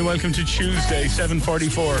 Good morning. Welcome to Tuesday,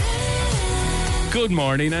 7:44. Good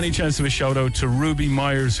morning. Any chance of a shout out to Ruby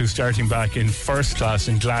Myers, who's starting back in first class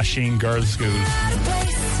in Glasheen Girls' School.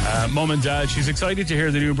 Mum and Dad, she's excited to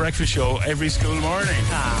hear the new breakfast show every school morning.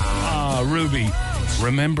 Ruby.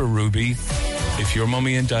 Remember, Ruby, if your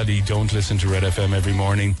mummy and daddy don't listen to Red FM every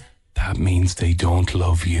morning, that means they don't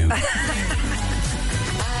love you.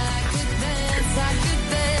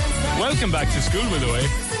 Welcome back to school, by the way.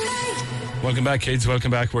 Welcome back, kids.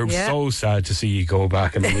 Welcome back. We're so sad to see you go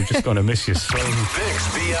back, and we're just going to miss you so. Fix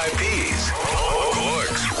VIPs.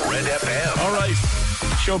 Cork's Red FM. All right.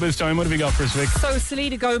 Showbiz time. What have we got for us, Vic? So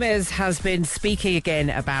Selena Gomez has been speaking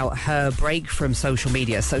again about her break from social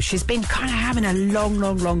media. So she's been kind of having a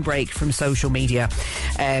long break from social media.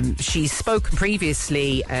 She's spoken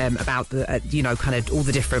previously about the, kind of all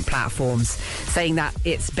the different platforms, saying that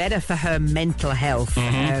it's better for her mental health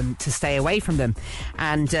to stay away from them.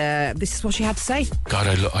 And this is what she had to say. God,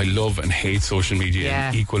 I love and hate social media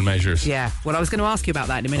in equal measures. Yeah. Well, I was going to ask you about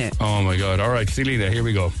that in a minute. Oh my God. All right, Selena, here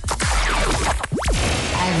we go.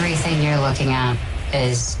 Everything you're looking at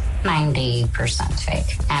is 90%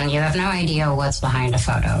 fake. And you have no idea what's behind a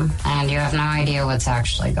photo. And you have no idea what's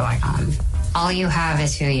actually going on. All you have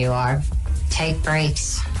is who you are. Take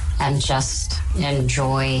breaks and just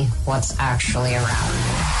enjoy what's actually around.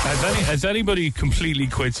 Has anybody completely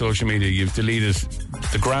quit social media? You've deleted,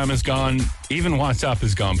 the gram is gone, even WhatsApp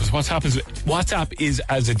is gone, because WhatsApp is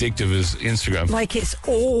as addictive as Instagram. Like, it's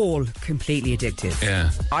all completely addictive.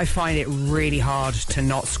 Yeah. I find it really hard to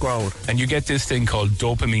not scroll. And you get this thing called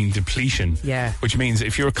dopamine depletion. Yeah. Which means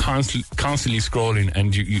if you're constantly scrolling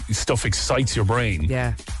and stuff excites your brain.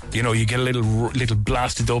 Yeah. You know, you get a little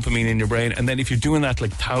blast of dopamine in your brain, and then if you're doing that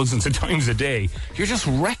like thousands of times a day, you're just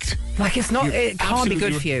wrecked. Like, it can't be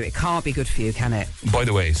good for you. It can't be good for you, can it? By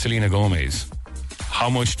the way, Selena Gomez, how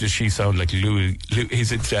much does she sound like Louis?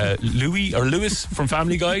 Is it Louis or Lewis from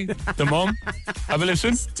Family Guy? The mom? Have a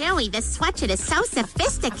listen. Stewie, this sweatshirt is so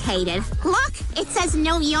sophisticated. Look, it says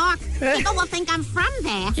New York. People will think I'm from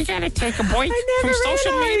there. You gotta take a break from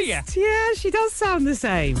social media. Yeah, she does sound the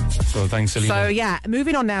same. So thanks, Selena. So yeah,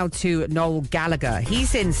 moving on now to Noel Gallagher.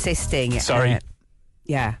 He's insisting. Sorry.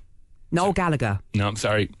 Noel Gallagher. No, I'm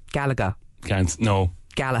sorry. Gallagher. Can't. No.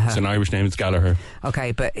 Gallagher. It's an Irish name. It's Gallagher.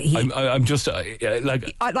 Okay, but he. I'm just I know.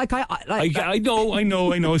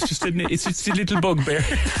 It's just it's a little bugbear.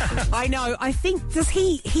 I know. I think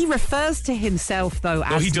he refers to himself though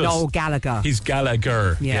as Noel Gallagher. He's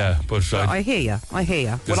Gallagher. Yeah, but I hear you.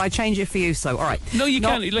 Will I change it for you? So all right. No, you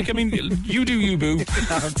can't. Like, I mean, you do you, boo.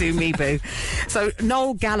 I'll do me, boo. So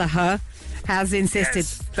Noel Gallagher has insisted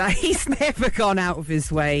that he's never gone out of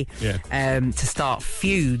his way to start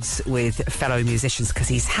feuds with fellow musicians, because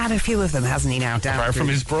he's had a few of them, hasn't he now? Apart from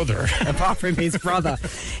his brother. Apart from his brother.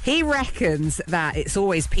 He reckons that it's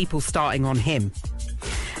always people starting on him.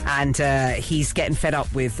 and he's getting fed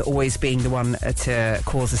up with always being the one to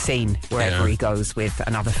cause a scene wherever he goes with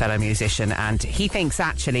another fellow musician, and he thinks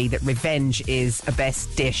actually that revenge is a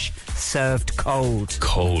best dish served cold.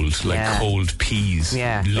 Cold, like cold peas.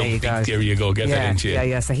 Yeah, there you go. Get that into you.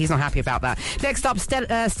 Yeah, so he's not happy about that. Next up, Stella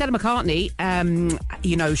McCartney.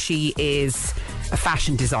 She is a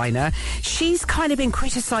fashion designer. She's kind of been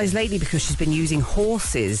criticised lately because she's been using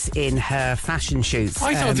horses in her fashion shoots.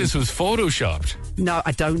 I thought this was photoshopped. No,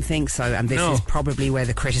 I don't think so, and this is probably where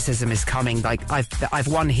the criticism is coming. Like, I've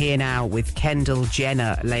one here now with Kendall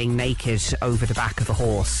Jenner laying naked over the back of a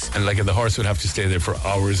horse. And the horse would have to stay there for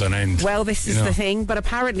hours on end. Well, this is the thing, but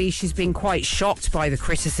apparently she's been quite shocked by the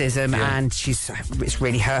criticism, and it's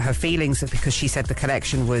really hurt her feelings because she said the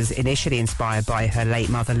collection was initially inspired by her late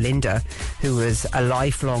mother, Linda, who was a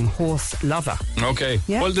lifelong horse lover. Okay.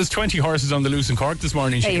 Yeah. Well, there's 20 horses on the loose in Cork this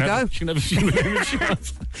morning. There you go. She can have a few of them if she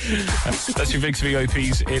wants. That's your VIX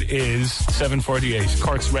VIPs. It is 7:48.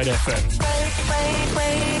 Cork's Red FM.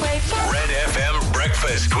 Red FM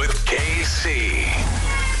Breakfast with KC.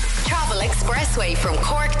 Travel expressway from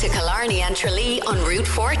Cork to Killarney and Tralee on Route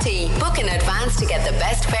 40. Book in advance to get the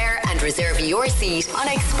best fare and reserve your seat on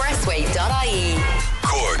expressway.ie.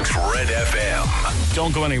 Cork's Red FM.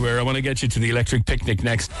 Don't go anywhere. I want to get you to the electric picnic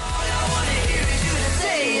next.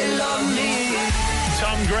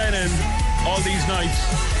 Tom Grennan, all these nights.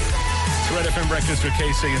 It's Red FM Breakfast with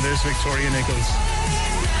KC, and there's Victoria Nichols.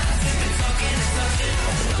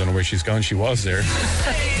 I don't know where she's gone. She was there.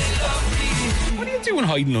 What are you doing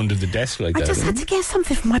hiding under the desk like that? I just had to get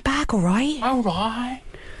something from my bag, all right? All right.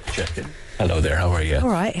 Check it. Hello there, how are you? All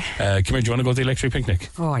right. Come here, do you want to go to the electric picnic?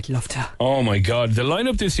 Oh, I'd love to. Oh my God, the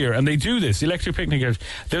lineup this year, and they do this, the electric picnickers,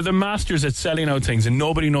 they're the masters at selling out things and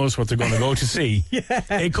nobody knows what they're going to go to see.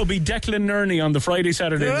 It could be Declan Nerney on the Friday,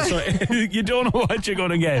 Saturday. You don't know what you're going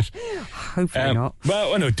to get. Hopefully not.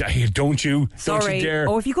 Well, no, don't you? Sorry. Don't you dare.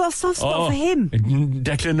 Oh, have you got a soft spot for him?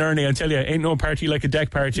 Declan Nerney, I tell you, ain't no party like a deck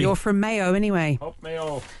party. You're from Mayo anyway. Up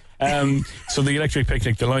Mayo. So the electric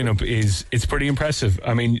picnic, the lineup it's pretty impressive.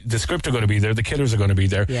 I mean, the Script are going to be there, the Killers are going to be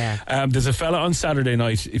there. Yeah. There's a fella on Saturday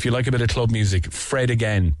night, if you like a bit of club music, Fred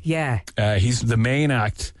Again. Yeah. He's the main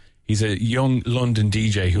act. He's a young London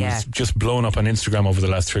DJ who's just blown up on Instagram over the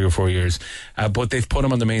last 3 or 4 years. But they've put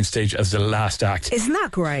him on the main stage as the last act. Isn't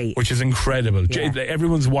that great? Which is incredible. Yeah.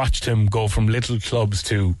 Everyone's watched him go from little clubs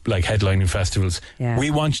to headlining festivals. Yeah.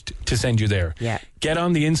 We want to send you there. Yeah. Get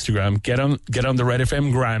on the Instagram, get on the Red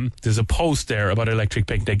FM gram. There's a post there about electric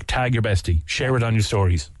picnic. Tag your bestie. Share it on your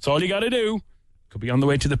stories. That's all you got to do. Could be on the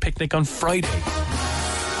way to the picnic on Friday.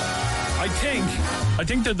 I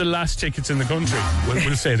think they're the last tickets in the country.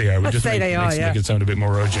 We'll say they are. We'll just make it sound a bit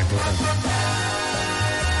more urgent.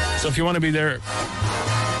 So if you want to be there,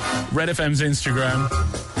 Red FM's Instagram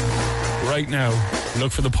right now.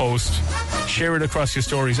 Look for the post. Share it across your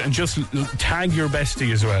stories and just tag your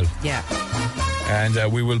bestie as well. Yeah.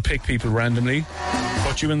 And we will pick people randomly,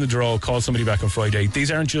 put you in the draw, call somebody back on Friday.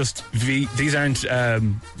 These aren't just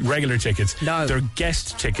regular tickets. No, they're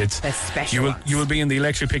guest tickets. They're special. You will be in the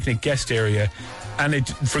electric picnic guest area, and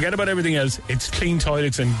forget about everything else. It's clean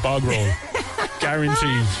toilets and bog roll,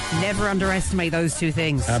 guaranteed. Never underestimate those two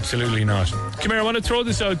things. Absolutely not. Come here, I want to throw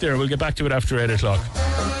this out there. We'll get back to it after 8 o'clock.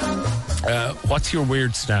 What's your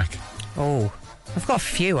weird snack? Oh, I've got a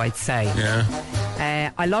few, I'd say. Yeah.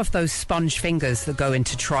 I love those sponge fingers that go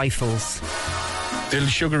into trifles. Little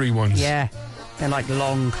sugary ones. Yeah. They're like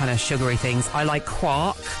long, kind of sugary things. I like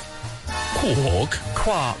quark. Quark.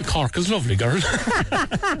 Cork is lovely, girl.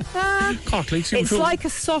 Cork likes you. It's like a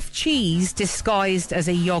soft cheese disguised as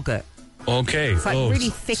a yoghurt. Okay. It's like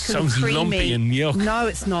really thick and sounds creamy. Lumpy and yuck. No,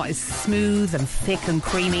 it's not. It's smooth and thick and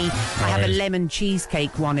creamy. I have a lemon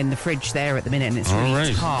cheesecake one in the fridge there at the minute, and it's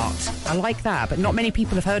really tart. I like that, but not many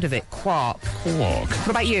people have heard of it. Quark. What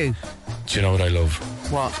about you? Do you know what I love?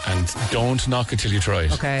 What? And don't knock it till you try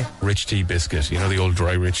it. Okay. Rich tea biscuit. You know the old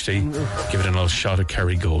dry rich tea? Give it an old shot of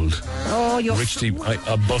Kerrygold. Oh, you're... Rich tea,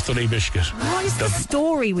 a buttery biscuit. What is the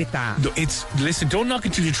story with that? Listen, don't knock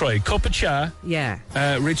it till you try it. Cup of cha. Yeah.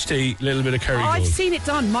 Rich tea, little bit of Kerrygold. I've seen it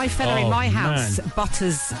done. My fella in my house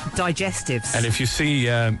butters digestives. And if you see,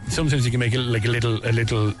 sometimes you can make it like a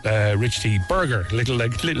little rich tea burger, little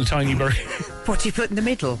tiny burger. What do you put in the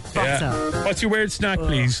middle? Butter. Yeah. What's your weird snack,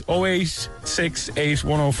 please? 086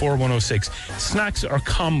 104 106. Snacks or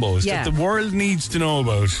combos that the world needs to know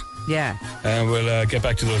about. Yeah. And we'll get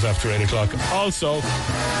back to those after 8 o'clock. Also,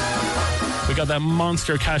 we got that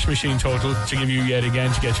monster cash machine total to give you yet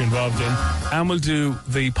again to get you involved in. And we'll do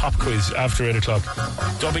the pop quiz after 8 o'clock.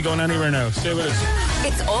 Don't be going anywhere now. Stay with us.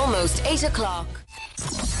 It's almost 8 o'clock.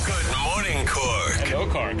 Good morning, Cork. Hello,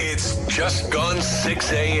 Cork. It's just gone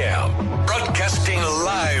 6 a.m. Broadcasting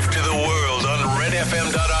live to the world on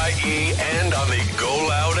redfm.ie and on the Go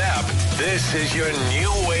Loud app. This is your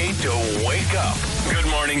new way to wake up. Good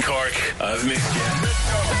morning, Cork. I've missed you.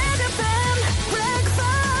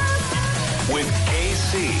 With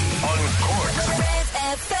KC on Cork's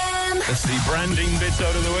That's the branding bits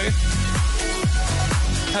out of the way.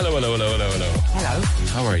 Hello. Hello.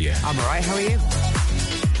 How are you? I'm alright, how are you?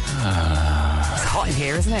 It's hot in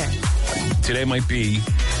here, isn't it? Today might be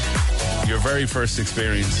your very first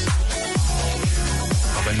experience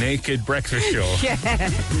of a naked breakfast show.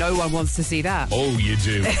 Yeah. No one wants to see that. Oh, you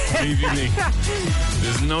do. Believe you me.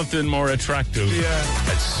 There's nothing more attractive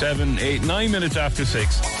at 7, 8, 9 minutes after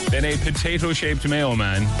 6 than a potato-shaped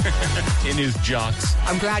mailman in his jocks.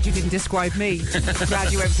 I'm glad you didn't describe me.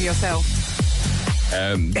 Glad you went for yourself.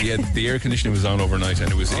 The air conditioning was on overnight,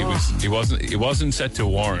 and it wasn't set to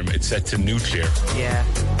warm. It's set to nuclear. Yeah.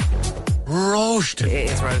 Roasting.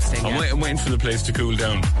 It is roasting. I'm waiting for the place to cool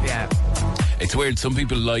down. Yeah. It's weird. Some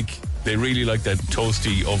people they really like that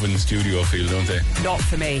toasty oven studio feel, don't they? Not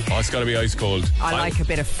for me. Oh, it's got to be ice cold. I like a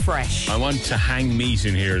bit of fresh. I want to hang meat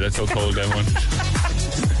in here. That's how cold I want it.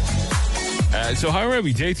 So how are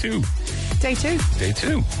we? Day 2. Day 2. Day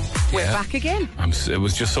 2. We're back again. I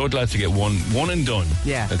was just so glad to get one and done.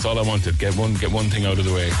 Yeah. That's all I wanted. Get one thing out of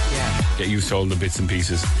the way. Yeah. Get used to all the bits and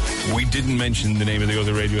pieces. We didn't mention the name of the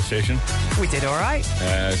other radio station. We did all right.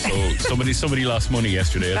 So somebody lost money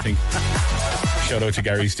yesterday, I think. Shout out to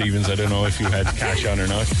Gary Stevens. I don't know if you had cash on or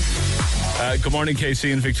not. Good morning,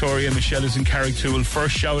 KC and Victoria. Michelle is in Carricktool.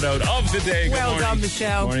 First shout out of the day. Good well morning. done,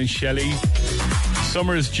 Michelle. Good morning, Shelley.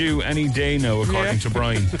 Summer's due any day now, according to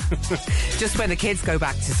Brian. Just when the kids go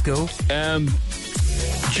back to school.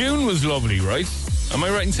 June was lovely, right? Am I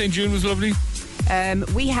right in saying June was lovely?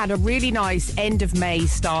 We had a really nice end of May,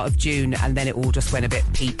 start of June, and then it all just went a bit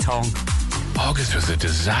Pete Tong. August was a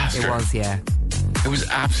disaster. It was, yeah. It was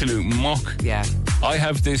absolute muck. Yeah. I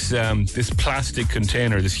have this plastic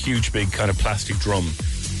container, this huge big kind of plastic drum,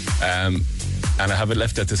 and I have it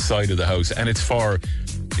left at the side of the house, and it's for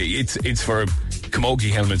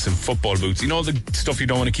camogie helmets and football boots. You know, the stuff you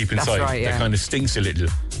don't want to keep inside. That's right, yeah. That kind of stinks a little.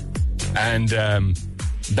 And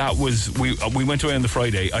that was we went away on the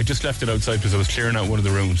Friday. I just left it outside because I was clearing out one of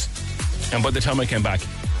the rooms, and by the time I came back,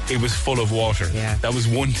 it was full of water. Yeah. That was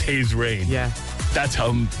one day's rain. Yeah. That's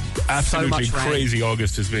how absolutely so crazy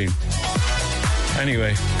August has been.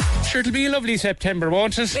 Anyway, sure, it'll be a lovely September,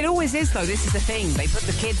 won't it? It always is, though. This is the thing. They put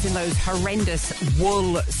the kids in those horrendous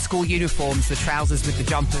wool school uniforms, the trousers with the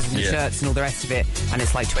jumpers and the shirts and all the rest of it, and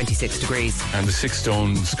it's like 26 degrees. And the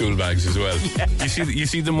 6-stone school bags as well. Yeah. You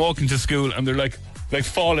see them walking to school, and they're like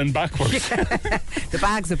falling backwards. The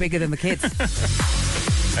bags are bigger than the kids.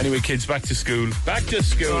 Anyway, kids, back to school. Back to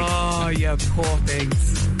school. Oh, you poor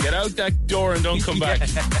things. Get out that door and don't come back.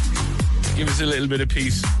 Give us a little bit of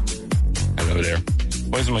peace. Hello there.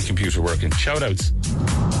 Why isn't my computer working? Shout outs.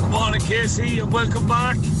 Good morning, Casey, and welcome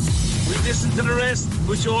back. We listen to the rest,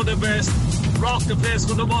 wish you all the best. Rock the place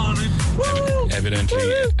for the morning. Woo! Evidently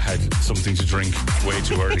had something to drink way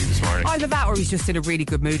too early this morning. Either that or he's just in a really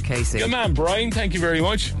good mood, Casey. Good man, Brian. Thank you very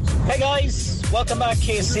much. Hey guys, welcome back,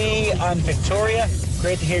 KC and Victoria.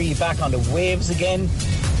 Great to hear you back on the waves again.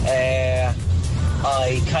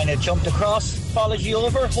 I kind of jumped across, followed you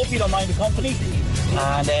over. Hope you don't mind the company.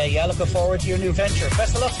 And looking forward to your new venture.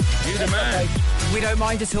 Best of luck. You the man. We don't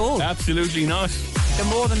mind at all. Absolutely not. The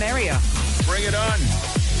more the merrier. Bring it on.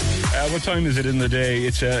 What time is it in the day?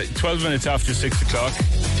 It's 12 minutes after 6 o'clock.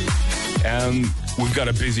 We've got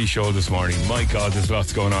a busy show this morning. My God, there's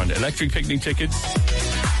lots going on. Electric picnic tickets,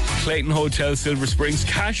 Clayton Hotel, Silver Springs.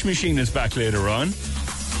 Cash machine is back later on.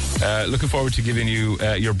 Looking forward to giving you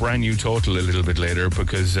your brand new total a little bit later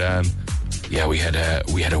because we had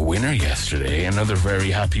a winner yesterday. Another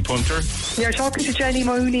very happy punter. You're talking to Jenny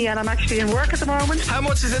Mooney, and I'm actually in work at the moment. How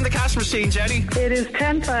much is in the cash machine, Jenny? It is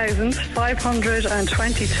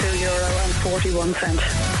 €10,522.41.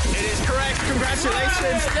 It is correct.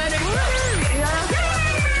 Congratulations, Jenny.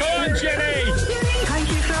 Come on, Jenny.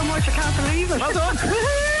 Thank you so much. I can't believe it. Well done.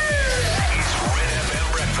 It's Red FM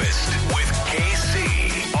Breakfast with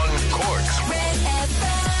KC on Cork's Red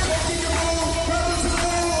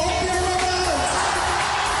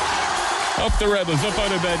Up the rebels, up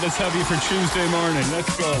out of bed. Let's have you for Tuesday morning.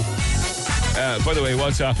 Let's go. By the way,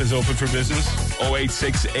 WhatsApp is open for business.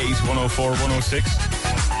 0868 104 106.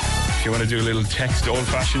 If you want to do a little text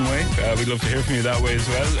old-fashioned way, we'd love to hear from you that way as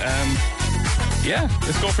well.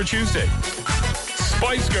 Let's go for Tuesday.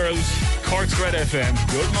 Spice Girls, Cork's Red FM.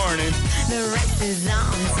 Good morning. The rest is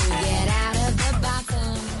on to get out of the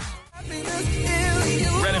bottom.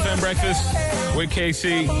 Red FM Breakfast with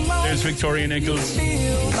KC. There's Victoria Nichols,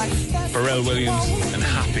 Pharrell Williams, and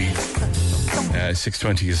Happy.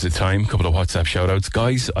 6:20 is the time. Couple of WhatsApp shout-outs.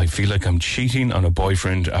 Guys, I feel like I'm cheating on a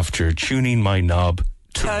boyfriend after tuning my knob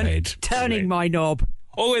to red. Turning my knob.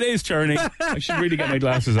 Oh, it is turning. I should really get my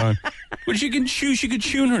glasses on. But she could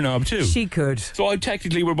tune her knob too. She could. So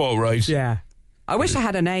technically we're both right. Yeah. I wish I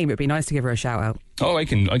had a name. It'd be nice to give her a shout-out. Oh, I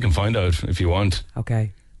can find out if you want.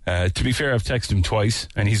 Okay. To be fair, I've texted him twice,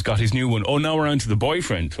 and he's got his new one. Oh, now we're on to the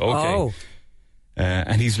boyfriend. Okay. Oh.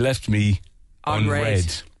 And he's left me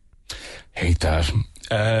unread. Hate that.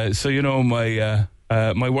 So you know my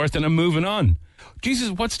worth, and I'm moving on.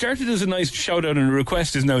 Jesus, what started as a nice shout out and a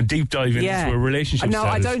request is now deep diving into a relationship. No,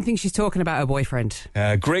 status. I don't think she's talking about her boyfriend.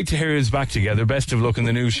 Great to hear us back together. Best of luck in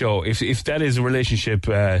the new show. If that is a relationship,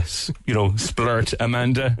 splurt,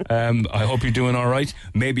 Amanda, I hope you're doing all right.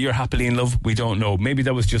 Maybe you're happily in love. We don't know. Maybe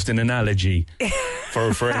that was just an analogy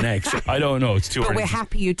for an ex. I don't know. It's too early. But we're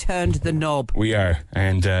happy you turned the knob. We are,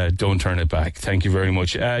 and don't turn it back. Thank you very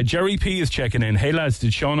much. Jerry P is checking in. Hey lads,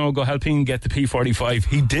 did Sean O go helping get the P45?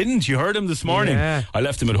 He didn't. You heard him this morning. Yeah. I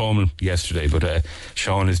left him at home yesterday, but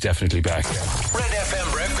Sean is definitely back. Red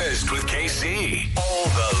FM Breakfast with KC. All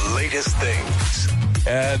the latest things.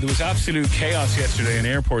 There was absolute chaos yesterday in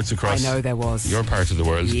airports across. I know there was. Your part of the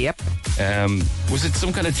world. Yep. Was it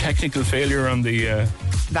some kind of technical failure on the?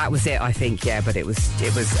 That was it, I think. Yeah, but it was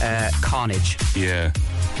carnage. Yeah,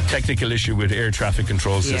 technical issue with air traffic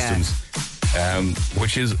control systems.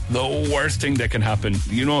 Which is the worst thing that can happen.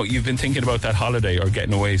 You know, you've been thinking about that holiday or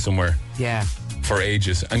getting away somewhere. Yeah. For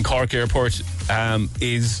ages. And Cork Airport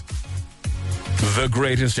is the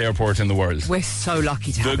greatest airport in the world. We're so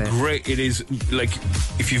lucky to have it. It is, like,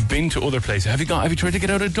 if you've been to other places, have you tried to get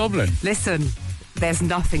out of Dublin? Listen, there's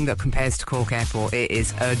nothing that compares to Cork Airport. It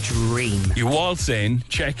is a dream. You waltz in,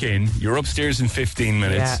 check in, you're upstairs in 15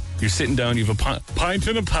 minutes. Yeah. You're sitting down, you have a pint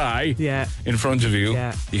and a pie in front of you.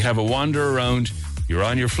 Yeah. You have a wander around, you're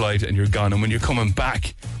on your flight and you're gone. And when you're coming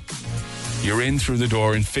back, you're in through the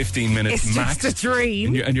door in 15 minutes it's max. It's just a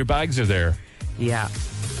dream. And your bags are there. Yeah.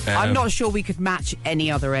 I'm not sure we could match any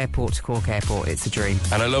other airport to Cork Airport. It's a dream.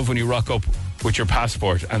 And I love when you rock up with your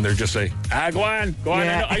passport and they're just like, go on.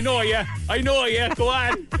 Yeah. I know you, go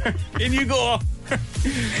on. In you go.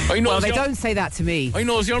 Well, they don't say that to me. I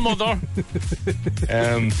know it's your mother.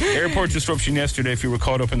 Airport disruption yesterday. If you were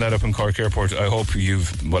caught up in that up in Cork Airport, I hope you're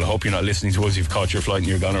not listening to us. You've caught your flight and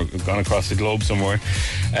you're gone across the globe somewhere.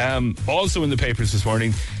 Also in the papers this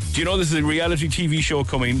morning, do you know there's a reality TV show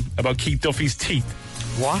coming about Keith Duffy's teeth?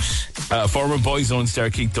 What? Former Boyzone star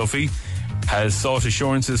Keith Duffy has sought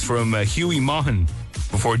assurances from Hughie Maughan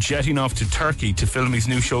before jetting off to Turkey to film his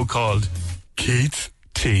new show called Keith's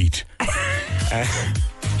Teeth.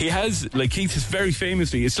 He has, Keith is very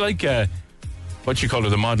famously, it's like, what you call her,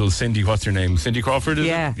 the model, Cindy, what's her name? Cindy Crawford, is it?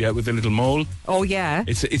 Yeah, with the little mole. Oh, yeah.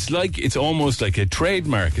 It's almost like a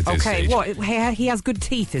trademark at this stage. Okay, what? He has good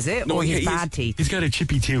teeth, is it? No, or he has bad teeth? He's got a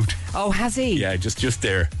chippy tooth. Oh, has he? Yeah, just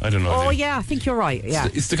there. I don't know. Oh, yeah, I think you're right, yeah.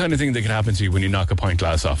 It's the kind of thing that can happen to you when you knock a pint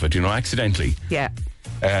glass off it, accidentally. Yeah.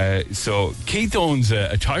 So Keith owns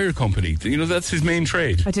a tyre company. That's his main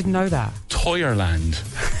trade. I didn't know that. Toyerland.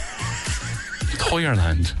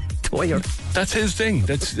 Toyerland. That's his thing.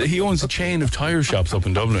 He owns a chain of tyre shops up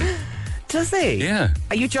in Dublin. Does he? Yeah.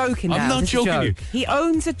 Are you joking now? I'm not joking you. He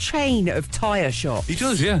owns a chain of tyre shops. He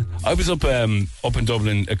does, yeah. I was up in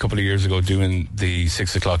Dublin a couple of years ago doing the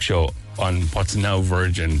 6 o'clock show on what's now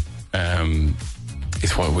Virgin. It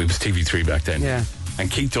was TV3 back then. Yeah. And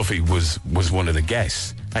Keith Duffy was one of the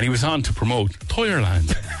guests. And he was on to promote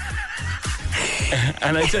Toyerland.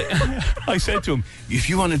 And I said to him, if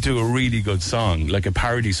you want to do a really good song, like a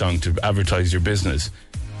parody song to advertise your business,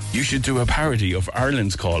 you should do a parody of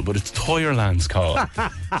Ireland's Call, but it's Toyerland's Call.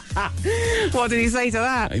 What did he say to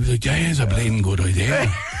that? I was like, yeah, it's a bleeding good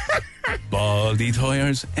idea. Baldy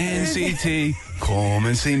Toyers, NCT, come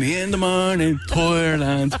and see me in the morning.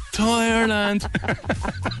 Toyerland.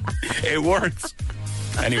 It works.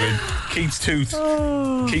 Anyway, Keith's tooth.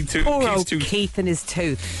 Keith's tooth. Keith and his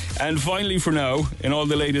tooth. And finally, for now, in all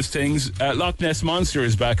the latest things, Loch Ness Monster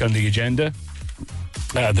is back on the agenda.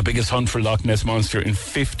 The biggest hunt for Loch Ness Monster in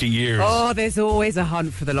 50 years. Oh, there's always a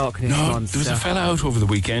hunt for the Loch Ness Monster. There was a fella out over the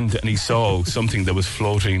weekend and he saw something that was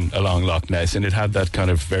floating along Loch Ness and it had that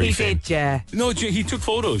kind of very... He did, yeah. No, he took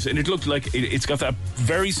photos and it looked like it's got that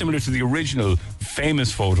very similar to the original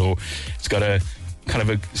famous photo. It's got a kind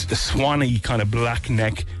of a swanny kind of black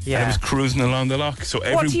neck and it was cruising along the loch. So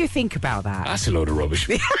what do you think about that? That's a load of rubbish.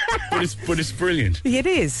 but it's brilliant. It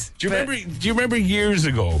is. Do you remember years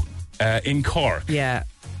ago in Cork? Yeah.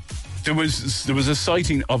 There was a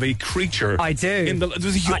sighting of a creature. I do.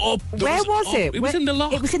 Where was it? It was in the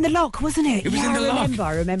loch. It was in the loch, wasn't it? It was in the loch.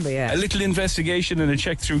 I remember, yeah. A little investigation and a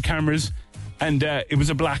check through cameras, and it was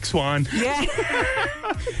a black swan. Yeah.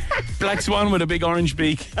 Black swan with a big orange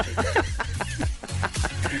beak.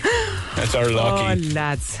 That's our lucky. Oh,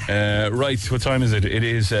 lads. Right, what time is it? It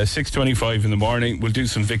is 6:25 in the morning. We'll do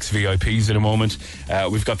some VIX VIPs in a moment.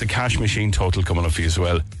 We've got the cash machine total coming up for you as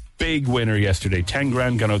well. Big winner yesterday. 10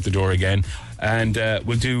 grand gone out the door again. And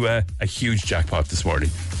we'll do a huge jackpot this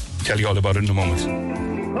morning. Tell you all about it in a moment.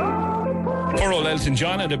 Poor old Elton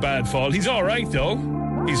John had a bad fall. He's all right, though.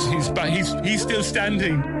 He's still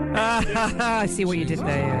standing. I see what you did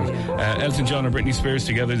there. Yeah. Elton John and Britney Spears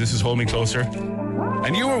together. This is Hold Me Closer.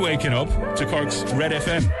 And you were waking up to Cork's Red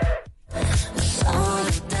FM.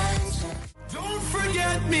 Don't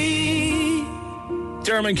forget me.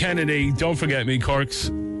 Dermot Kennedy, Don't Forget Me, Cork's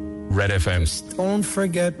Red FM. Don't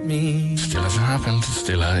forget me. Still hasn't happened.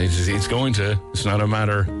 It's going to. It's not a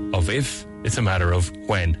matter of if, it's a matter of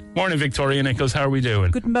when. Morning, Victoria Nichols. How are we doing?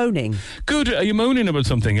 Good moaning. Good. Are you moaning about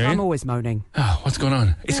something, are you? I'm always moaning. Oh, what's going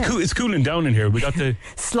on? It's cool. It's cooling down in here. We got the...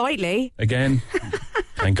 Slightly. Again.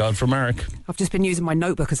 Thank God for Mark. I've just been using my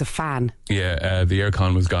notebook as a fan. Yeah, the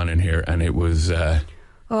aircon was gone in here and it was...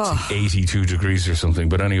 82 degrees or something,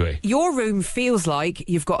 but anyway. Your room feels like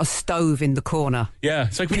you've got a stove in the corner. Yeah,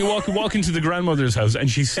 it's like when you walk into the grandmother's house and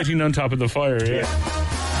she's sitting on top of the fire. Yeah.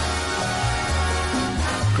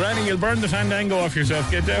 Granny, you'll burn the fandango off yourself.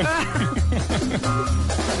 Get down.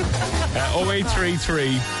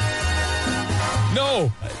 0833.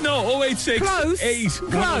 No, 086. Close. 8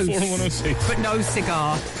 Close. 104 106. But no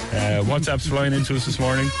cigar. WhatsApp's flying into us this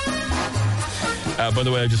morning. By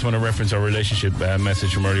the way, I just want to reference our relationship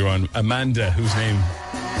message from earlier on. Amanda, whose name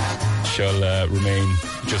shall remain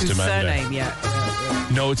just Whose Amanda. surname, yeah.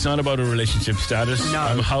 No, it's not about a relationship status. No.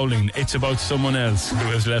 I'm howling. It's about someone else who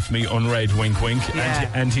has left me unread, wink, wink,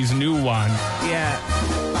 Yeah. and his new one. Yeah.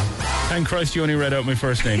 Thank Christ you only read out my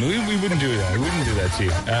first name. We wouldn't do that. We wouldn't do that to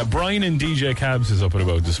you. Brian and DJ Cabs is up and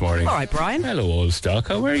about this morning. All right, Brian. Hello, old stock.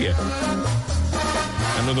 How are you?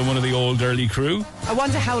 Another one of the old early crew. I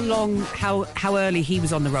wonder how early he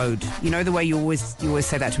was on the road. You know the way you always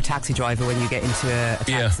say that to a taxi driver when you get into a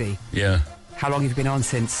taxi. Yeah. How long have you been on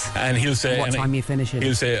since? And he'll say... What time you finishing?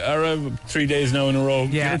 He'll say, 3 days now in a row.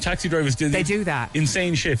 Yeah. You know, taxi drivers do that.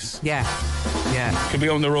 Insane shifts. Yeah. Yeah. Could be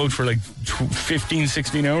on the road for like 15,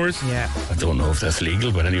 16 hours. Yeah. I don't know if that's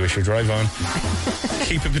legal, but anyway, sure, drive on.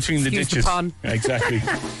 Keep it between the Excuse ditches. the pun. Exactly.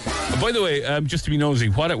 By the way, just to be nosy,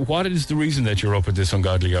 what is the reason that you're up at this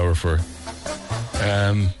ungodly hour for?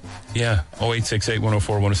 0868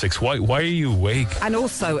 104 106. Why are you awake? And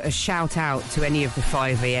also a shout out to any of the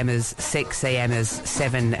 5 a.mers, 6 a.mers,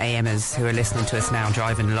 7 a.mers who are listening to us now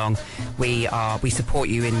driving along. We support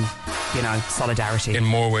you in, solidarity. In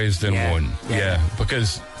more ways than one. Yeah,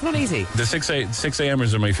 because it's not easy. The 6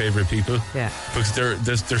 a.mers are my favourite people. Yeah. Because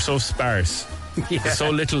they're so sparse. Yeah. There's so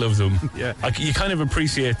little of them. Yeah. You kind of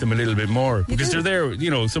appreciate them a little bit more because they're there,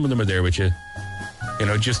 some of them are there with you.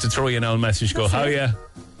 Just to throw you an old message, go, how ya?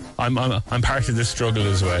 I'm part of the struggle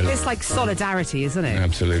as well. It's like solidarity, isn't it?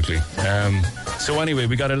 Absolutely. So anyway,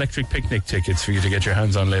 we got electric picnic tickets for you to get your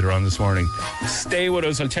hands on later on this morning. Stay with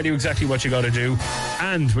us. I'll tell you exactly what you got to do.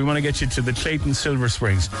 And we want to get you to the Clayton Silver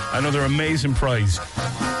Springs. Another amazing prize.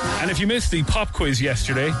 And if you missed the pop quiz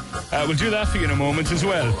yesterday, we'll do that for you in a moment as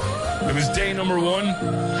well. It was day number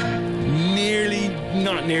 1.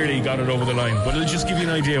 Not nearly got it over the line, but it'll just give you an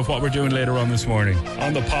idea of what we're doing later on this morning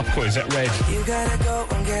on the pop quiz at Red. You gotta go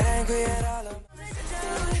and get angry at all of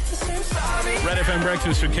Red FM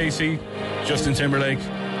Breakfast with Casey, Justin Timberlake,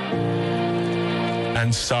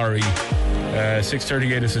 and Sorry.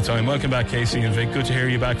 6:38 is the time. Welcome back, Casey and Vic. Good to hear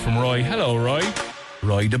you back from Roy. Hello, Roy.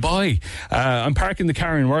 Roy the boy. I'm parking the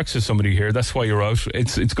car in works with somebody here. That's why you're out.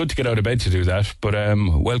 It's good to get out of bed to do that. But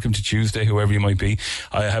welcome to Tuesday, whoever you might be.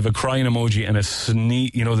 I have a crying emoji and a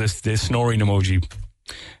this snoring emoji.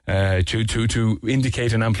 To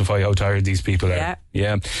indicate and amplify how tired these people are.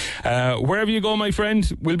 Yeah. Wherever you go, my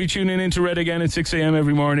friend, we'll be tuning into Red again at 6 a.m.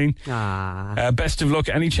 every morning. Best of luck.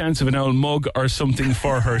 Any chance of an old mug or something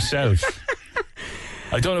for herself?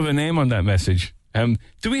 I don't have a name on that message.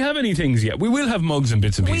 Do we have any things yet? We will have mugs and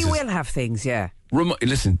bits and pieces. We will have things, yeah.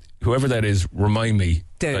 Listen, whoever that is, remind me.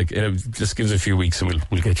 Do. Just give us a few weeks and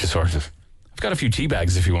we'll get you sorted. I've got a few tea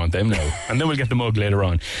bags if you want them now. And then we'll get the mug later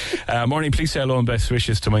on. Morning, please say hello and best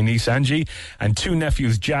wishes to my niece Angie and 2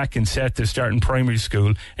 nephews, Jack and Seth. They're starting primary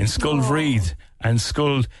school in Skullvreed and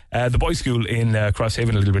the boys' school in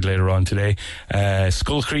Crosshaven a little bit later on today.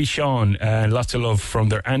 Skullcree Sean, lots of love from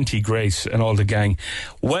their Auntie Grace and all the gang.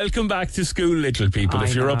 Welcome back to school, little people.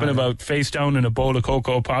 If you're up and about, face down in a bowl of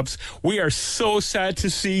Cocoa Pops, we are so sad to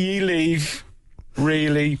see you leave.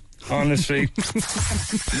 Really. Honestly. Let's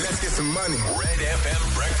get some money. Red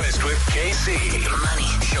FM Breakfast with KC. Money.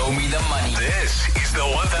 Show me the money. This is the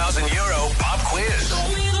 €1,000 pop quiz. Show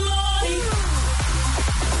me the money.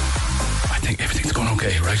 I think everything's going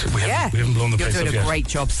okay, right? We haven't blown the place up yet. You're doing a great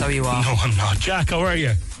job, so you are. No, I'm not. Jack, how are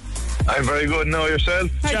you? I'm very good. Now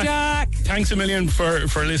yourself? Hi, Jack. Thanks a million for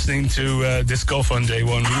listening to this guff on day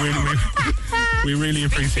one. We really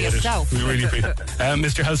appreciate it. We really appreciate it.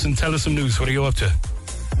 Mr. Helson, tell us some news. What are you up to?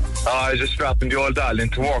 I just dropping the old doll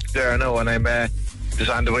into work there now, and I'm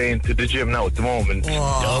just on the way into the gym now at the moment. The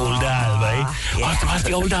old doll, boy. What's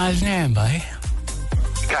the old doll's name, boy?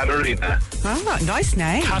 Katarina. Oh, nice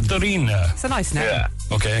name. Katarina. It's a nice name. Yeah.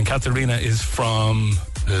 Okay, and Katarina is from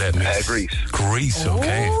Greece. Greece,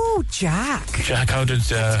 okay. Oh, Jack. Jack, how did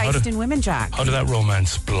Tasting women, Jack. How did that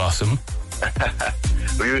romance blossom?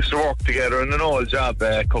 We used to work together in an old job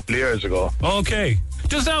a couple of years ago. Okay.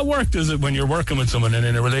 Does that work, does it, when you're working with someone and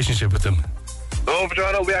in a relationship with them? Oh,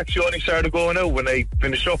 John, we actually only started going out when I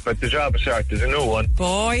finished up at the job and started a new one.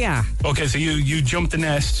 Oh, yeah. Okay, so you jumped the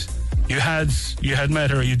nest, you had met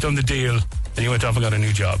her, you'd done the deal, and you went off and got a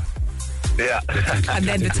new job. Yeah. And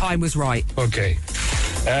then the time was right. Okay.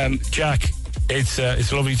 Jack,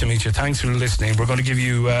 it's lovely to meet you. Thanks for listening. We're going to give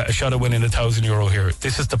you a shot at winning €1,000 here.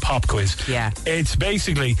 This is the pop quiz. Yeah. It's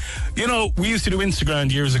basically, we used to do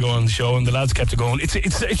Instagram years ago on the show, and the lads kept it going.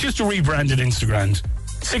 It's just a rebranded Instagram.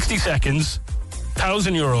 60 seconds,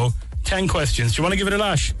 €1,000, 10 questions. Do you want to give it a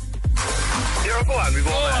lash? Yeah, go on. We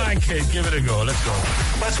go on. Okay, give it a go. Let's go.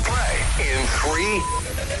 Let's play in 3,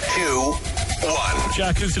 2, 1.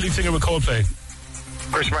 Jack, who's the lead singer with Coldplay?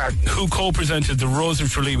 Chris Martin. Who co-presented the Rose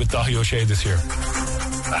of Tralee with Dahi O'Shea this year?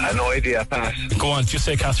 No idea. Pass. Go on, just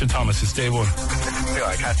say Catherine Thomas. It's day one.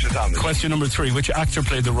 Yeah, Catherine Thomas. Question number 3. Which actor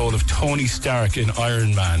played the role of Tony Stark in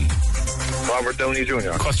Iron Man? Robert Downey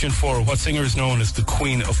Jr. Question 4. What singer is known as the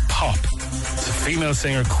Queen of Pop? It's a female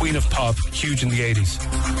singer, Queen of Pop, huge in the 80s.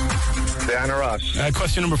 Diana Ross.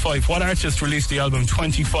 Question number 5. What artist released the album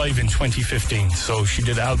 25 in 2015? So she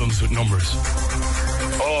did albums with numbers.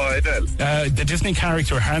 Oh, Adele. The Disney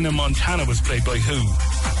character Hannah Montana was played by who?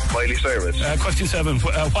 Miley Cyrus. Question 7.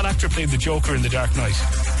 What actor played the Joker in The Dark Knight?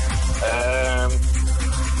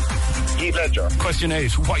 Heath Ledger. Question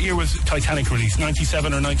 8. What year was Titanic released?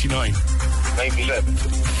 97 or 99? 97.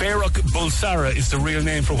 Farrokh Bulsara is the real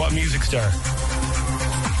name for what music star?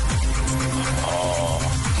 Oh.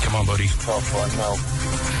 Come on, buddy. Tough one, no.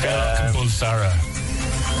 Farrokh Bulsara.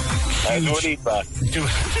 Dua Lipa.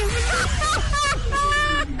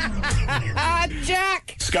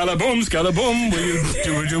 Jack! Scalaboom, scalaboom, will you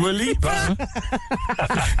do a Dua Lipa?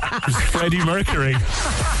 It's Freddie Mercury.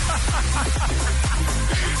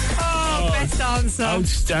 Best answer.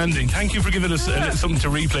 Outstanding. Thank you for giving us something to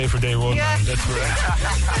replay for day one. Yeah. Man. That's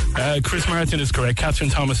right. Chris Martin is correct. Catherine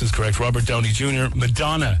Thomas is correct. Robert Downey Jr.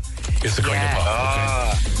 Madonna is the Queen of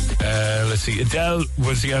Pop. Okay. Let's see. Adele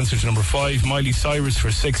was the answer to number 5. Miley Cyrus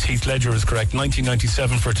for 6. Heath Ledger is correct.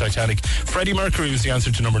 1997 for Titanic. Freddie Mercury was the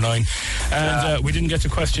answer to number 9. And we didn't get to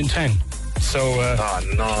question 10. So,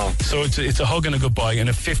 no. So it's a hug and a goodbye and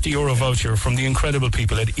a €50 voucher from the incredible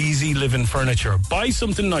people at Easy Living Furniture. Buy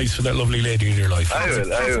something nice for that lovely lady in your life. I will.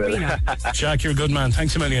 Jack, you're a good man.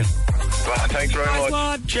 Thanks a million. Well, thanks very much.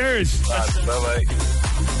 One. Cheers. Bye-bye.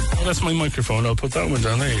 Oh, that's my microphone. I'll put that one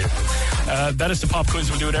down there. That is the pop quiz.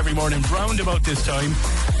 We'll do it every morning round about this time.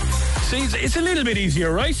 See, it's a little bit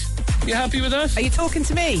easier, right? You happy with that? Are you talking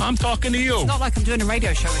to me? I'm talking to you. It's not like I'm doing a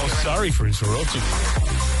radio show with you. Sorry for interrupting.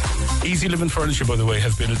 Easy Living Furniture, by the way,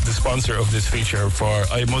 have been the sponsor of this feature for,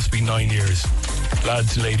 it must be 9 years.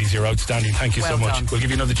 Lads, ladies, you're outstanding. Thank you so much. Done. We'll give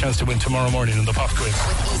you another chance to win tomorrow morning in the pop quiz.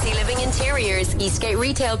 With Easy Living Interiors, Eastgate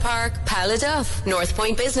Retail Park, Paladuff, North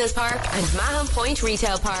Point Business Park, and Mahon Point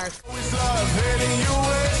Retail Park.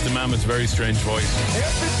 The man with a very strange voice.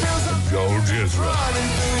 Gold Jizra.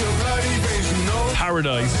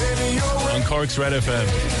 Paradise on Cork's Red FM.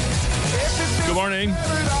 Good morning.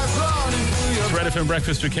 Red FM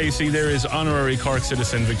Breakfast with Casey. There is honorary Cork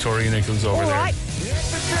citizen Victoria Nichols over there.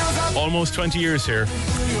 Almost 20 years here.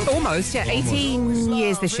 Almost, yeah. 18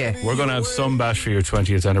 years this year. We're going to have some bash for your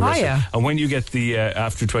 20th anniversary. Oh, yeah. And when you get the,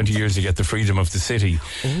 after 20 years, you get the freedom of the city,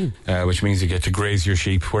 which means you get to graze your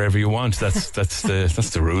sheep wherever you want. That's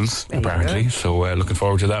the rules, apparently. So looking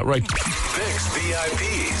forward to that. Right. Fix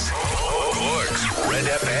VIPs. Cork's Red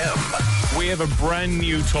FM. We have a brand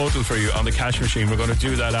new total for you on the cash machine. We're going to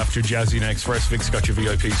do that after Jazzy next. First, Vic's got your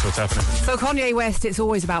VIPs. What's happening? So Kanye West, it's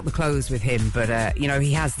always about the clothes with him, but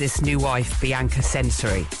he has this new wife, Bianca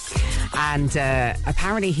Sensory, and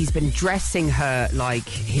apparently he's been dressing her like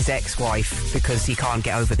his ex-wife because he can't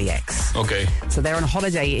get over the ex. Okay. So they're on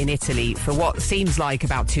holiday in Italy for what seems like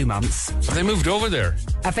about 2 months. Have they moved over there?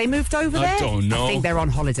 Have they moved over there? I don't know. I think they're on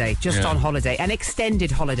holiday, on holiday, an extended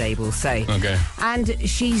holiday, we'll say. Okay. And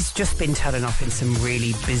she's just been turning up in some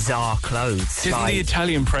really bizarre clothes. Didn't the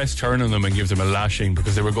Italian press turn on them and give them a lashing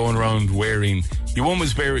because they were going around wearing... One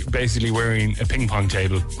was basically wearing a ping pong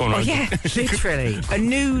table. Going around. Yeah, literally. A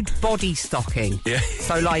nude body stocking. Yeah.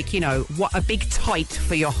 So, what a big tight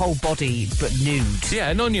for your whole body, but nude. Yeah,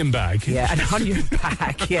 an onion bag. Yeah, an onion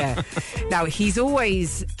bag, yeah. Now, he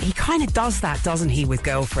kind of does that, doesn't he, with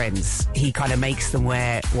girlfriends? He kind of makes them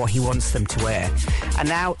wear what he wants them to wear. And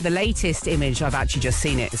now, the latest image, I've actually just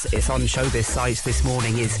seen it, it's on Showbiz sites this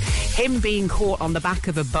morning, is him being caught on the back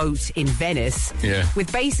of a boat in Venice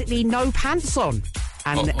with basically no pants on.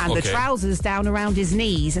 And the trousers down around his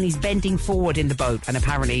knees, and he's bending forward in the boat, and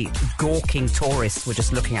apparently gawking tourists were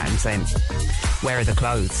just looking at him saying, where are the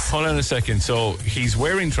clothes? Hold on a second. So he's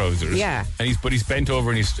wearing trousers. Yeah. And he's bent over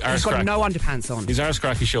and he's got no underpants on. His arse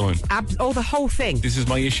crack is showing. The whole thing. This is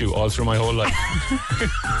my issue all through my whole life.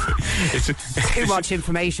 It's too much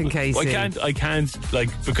information, Casey. I can't,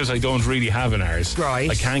 because I don't really have an arse. Right.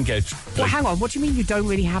 I can't get... Well, hang on. What do you mean you don't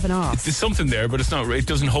really have an arse? There's something there, but it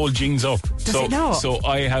doesn't hold jeans up. Does it not? So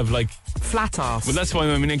I have flat arse. Well, that's why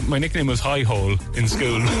my nickname was High Hole in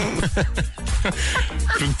school.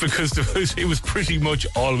 Because it was pretty much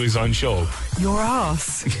always on show. Your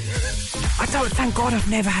arse. Thank God I've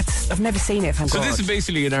never seen it, thank God. So this is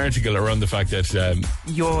basically an article around the fact that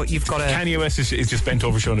you've got Kanye West is just bent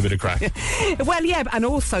over showing a bit of crack. Well, yeah, and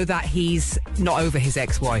also that he's not over his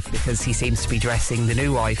ex-wife because he seems to be dressing the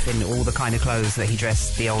new wife in all the kind of clothes that he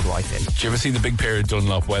dressed the old wife in. Do you ever see the big pair of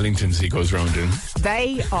Dunlop Wellingtons he goes round in?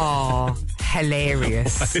 They are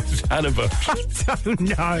hilarious. What is that about? I don't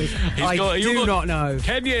know. I do not know.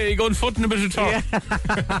 Kenya, you're going footing a bit of talk.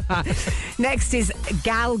 Yeah. Next is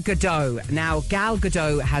Gal Gadot. Now, Gal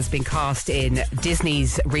Gadot has been cast in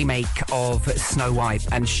Disney's remake of Snow White,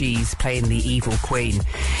 and she's playing the evil queen.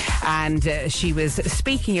 And she was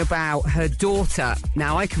speaking about her daughter.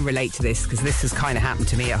 Now, I can relate to this because this has kind of happened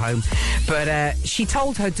to me at home. But she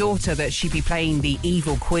told her daughter that she'd be playing the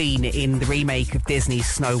evil queen in the remake of Disney's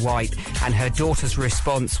Snow White, and her daughter's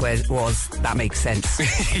response was that makes sense.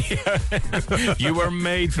 You were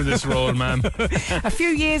made for this role, ma'am. A few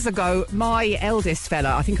years ago, my eldest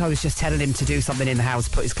fella, I think I was just telling him to do something in the house,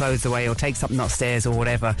 put his clothes away or take something upstairs or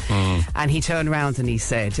whatever. And he turned around and he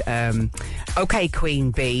said, OK,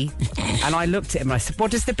 Queen Bee. And I looked at him and I said,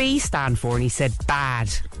 what does the B stand for? And he said,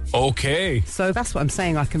 bad. Okay. So that's what I'm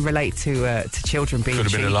saying. I can relate to children being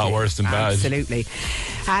Could have been a lot worse than bad. Absolutely.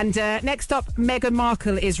 And next up, Meghan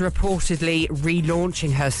Markle is reportedly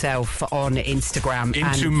relaunching herself on Instagram.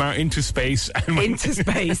 Into space. Into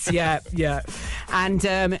space, yeah. And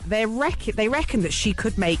they reckon that she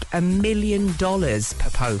could make $1 million per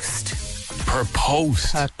post. Per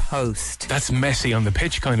post? Per post. That's messy on the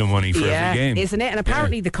pitch kind of money for every game. Isn't it? And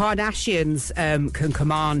apparently the Kardashians can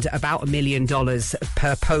command about $1 million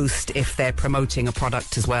per post if they're promoting a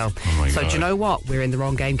product as well. Oh my God. Do you know what? We're in the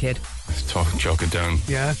wrong game, kid. Let's chalk it down.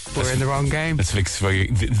 Yeah, we're in the wrong game. That's Vic's... Go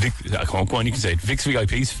on, you can say it. Vic's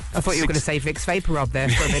VIPs. I thought you were going to say Vic's Vapor Rub there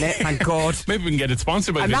for a minute. Thank God. Maybe we can get it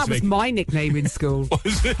sponsored by and Vic's. And that was my nickname in school.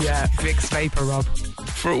 Was it? Yeah, Vic's Vapor Rub.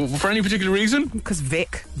 For any particular reason? Because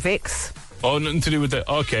Vic's. Oh, nothing to do with that.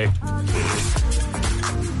 Okay.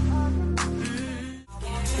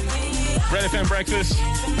 Red FM Breakfast.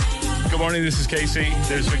 Good morning, this is Casey.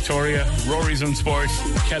 There's Victoria. Rory's on sport.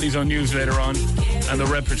 Kelly's on news later on. And the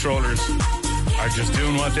Red Patrollers are just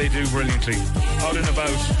doing what they do brilliantly. Out and about.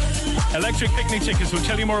 Electric picnic tickets. We'll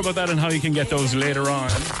tell you more about that and how you can get those later on.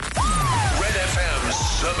 Red FM's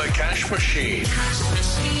Summer Cash Machine.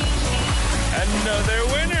 Another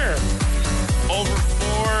winner. Over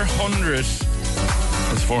 400.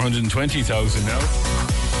 That's 420,000 now.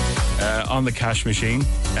 On the cash machine.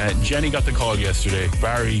 Jenny got the call yesterday.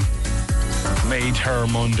 Barry made her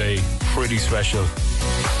Monday pretty special.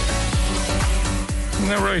 Isn't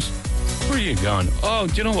that right? Where are you gone? Oh,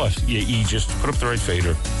 do you know what? You just put up the right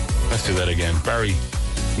fader. Let's do that again. Barry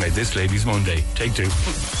made this lady's Monday. Take 2.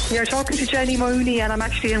 You're talking to Jenny Mooney, and I'm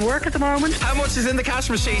actually in work at the moment. How much is in the cash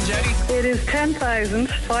machine, Jenny? It is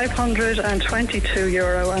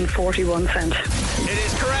 €10,522.41. It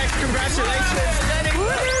is correct. Congratulations, Jenny.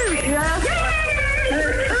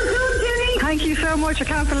 Thank you so much. I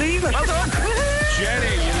can't believe it. Well done.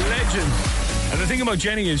 Jenny, you legend. And the thing about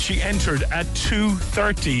Jenny is she entered at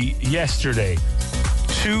 2:30 yesterday.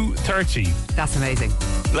 2:30. That's amazing.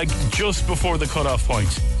 Like just before the cut-off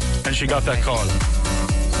point. And she got that call.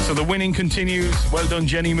 So the winning continues. Well done,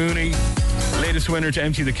 Jenny Mooney. Latest winner to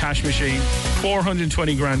empty the cash machine.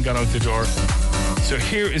 420 grand gone out the door. So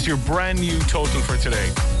here is your brand new total for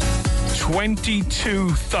today.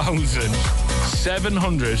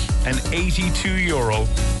 22,782 euro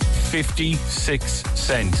 56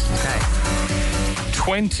 cents. Okay.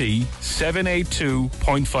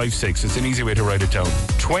 20782.56. It's an easy way to write it down.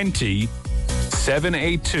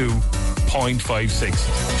 20782.56.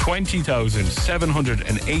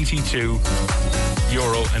 20,782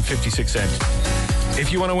 euro and 56 cents.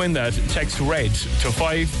 If you want to win that, text RED to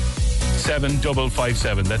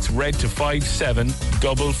 57557. That's RED to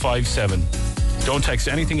 57557. Don't text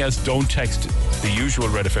anything else. Don't text the usual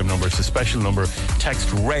Red FM number. It's a special number.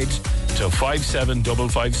 Text RED to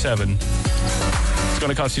 57557. It's going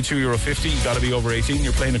to cost you €2.50. You've got to be over 18.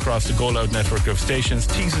 You're playing across the Go Loud network of stations.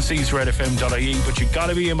 T's and C's redfm.ie. But you've got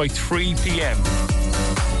to be in by 3 p.m.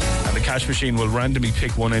 And the cash machine will randomly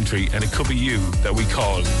pick one entry, and it could be you that we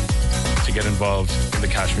call to get involved in the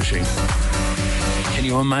cash machine. Can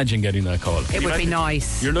you imagine getting that call? It would be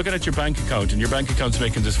nice. You're looking at your bank account, and your bank account's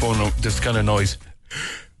making this this kind of noise.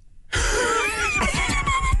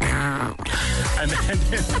 And then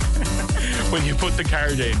when you put the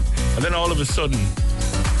card in, and then all of a sudden,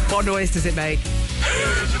 what noise does it make?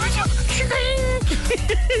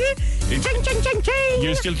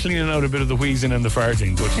 You're still cleaning out a bit of the wheezing and the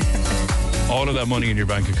farting, but all of that money in your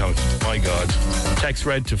bank account. My God. Text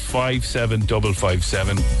RED to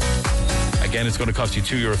 57557. Again, it's going to cost you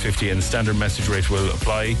 €2.50, and the standard message rate will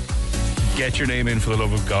apply. Get your name in, for the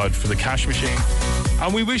love of God, for the cash machine.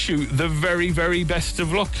 And we wish you the very, very best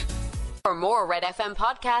of luck. For more Red FM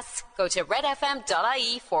podcasts, go to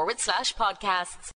redfm.ie/podcasts.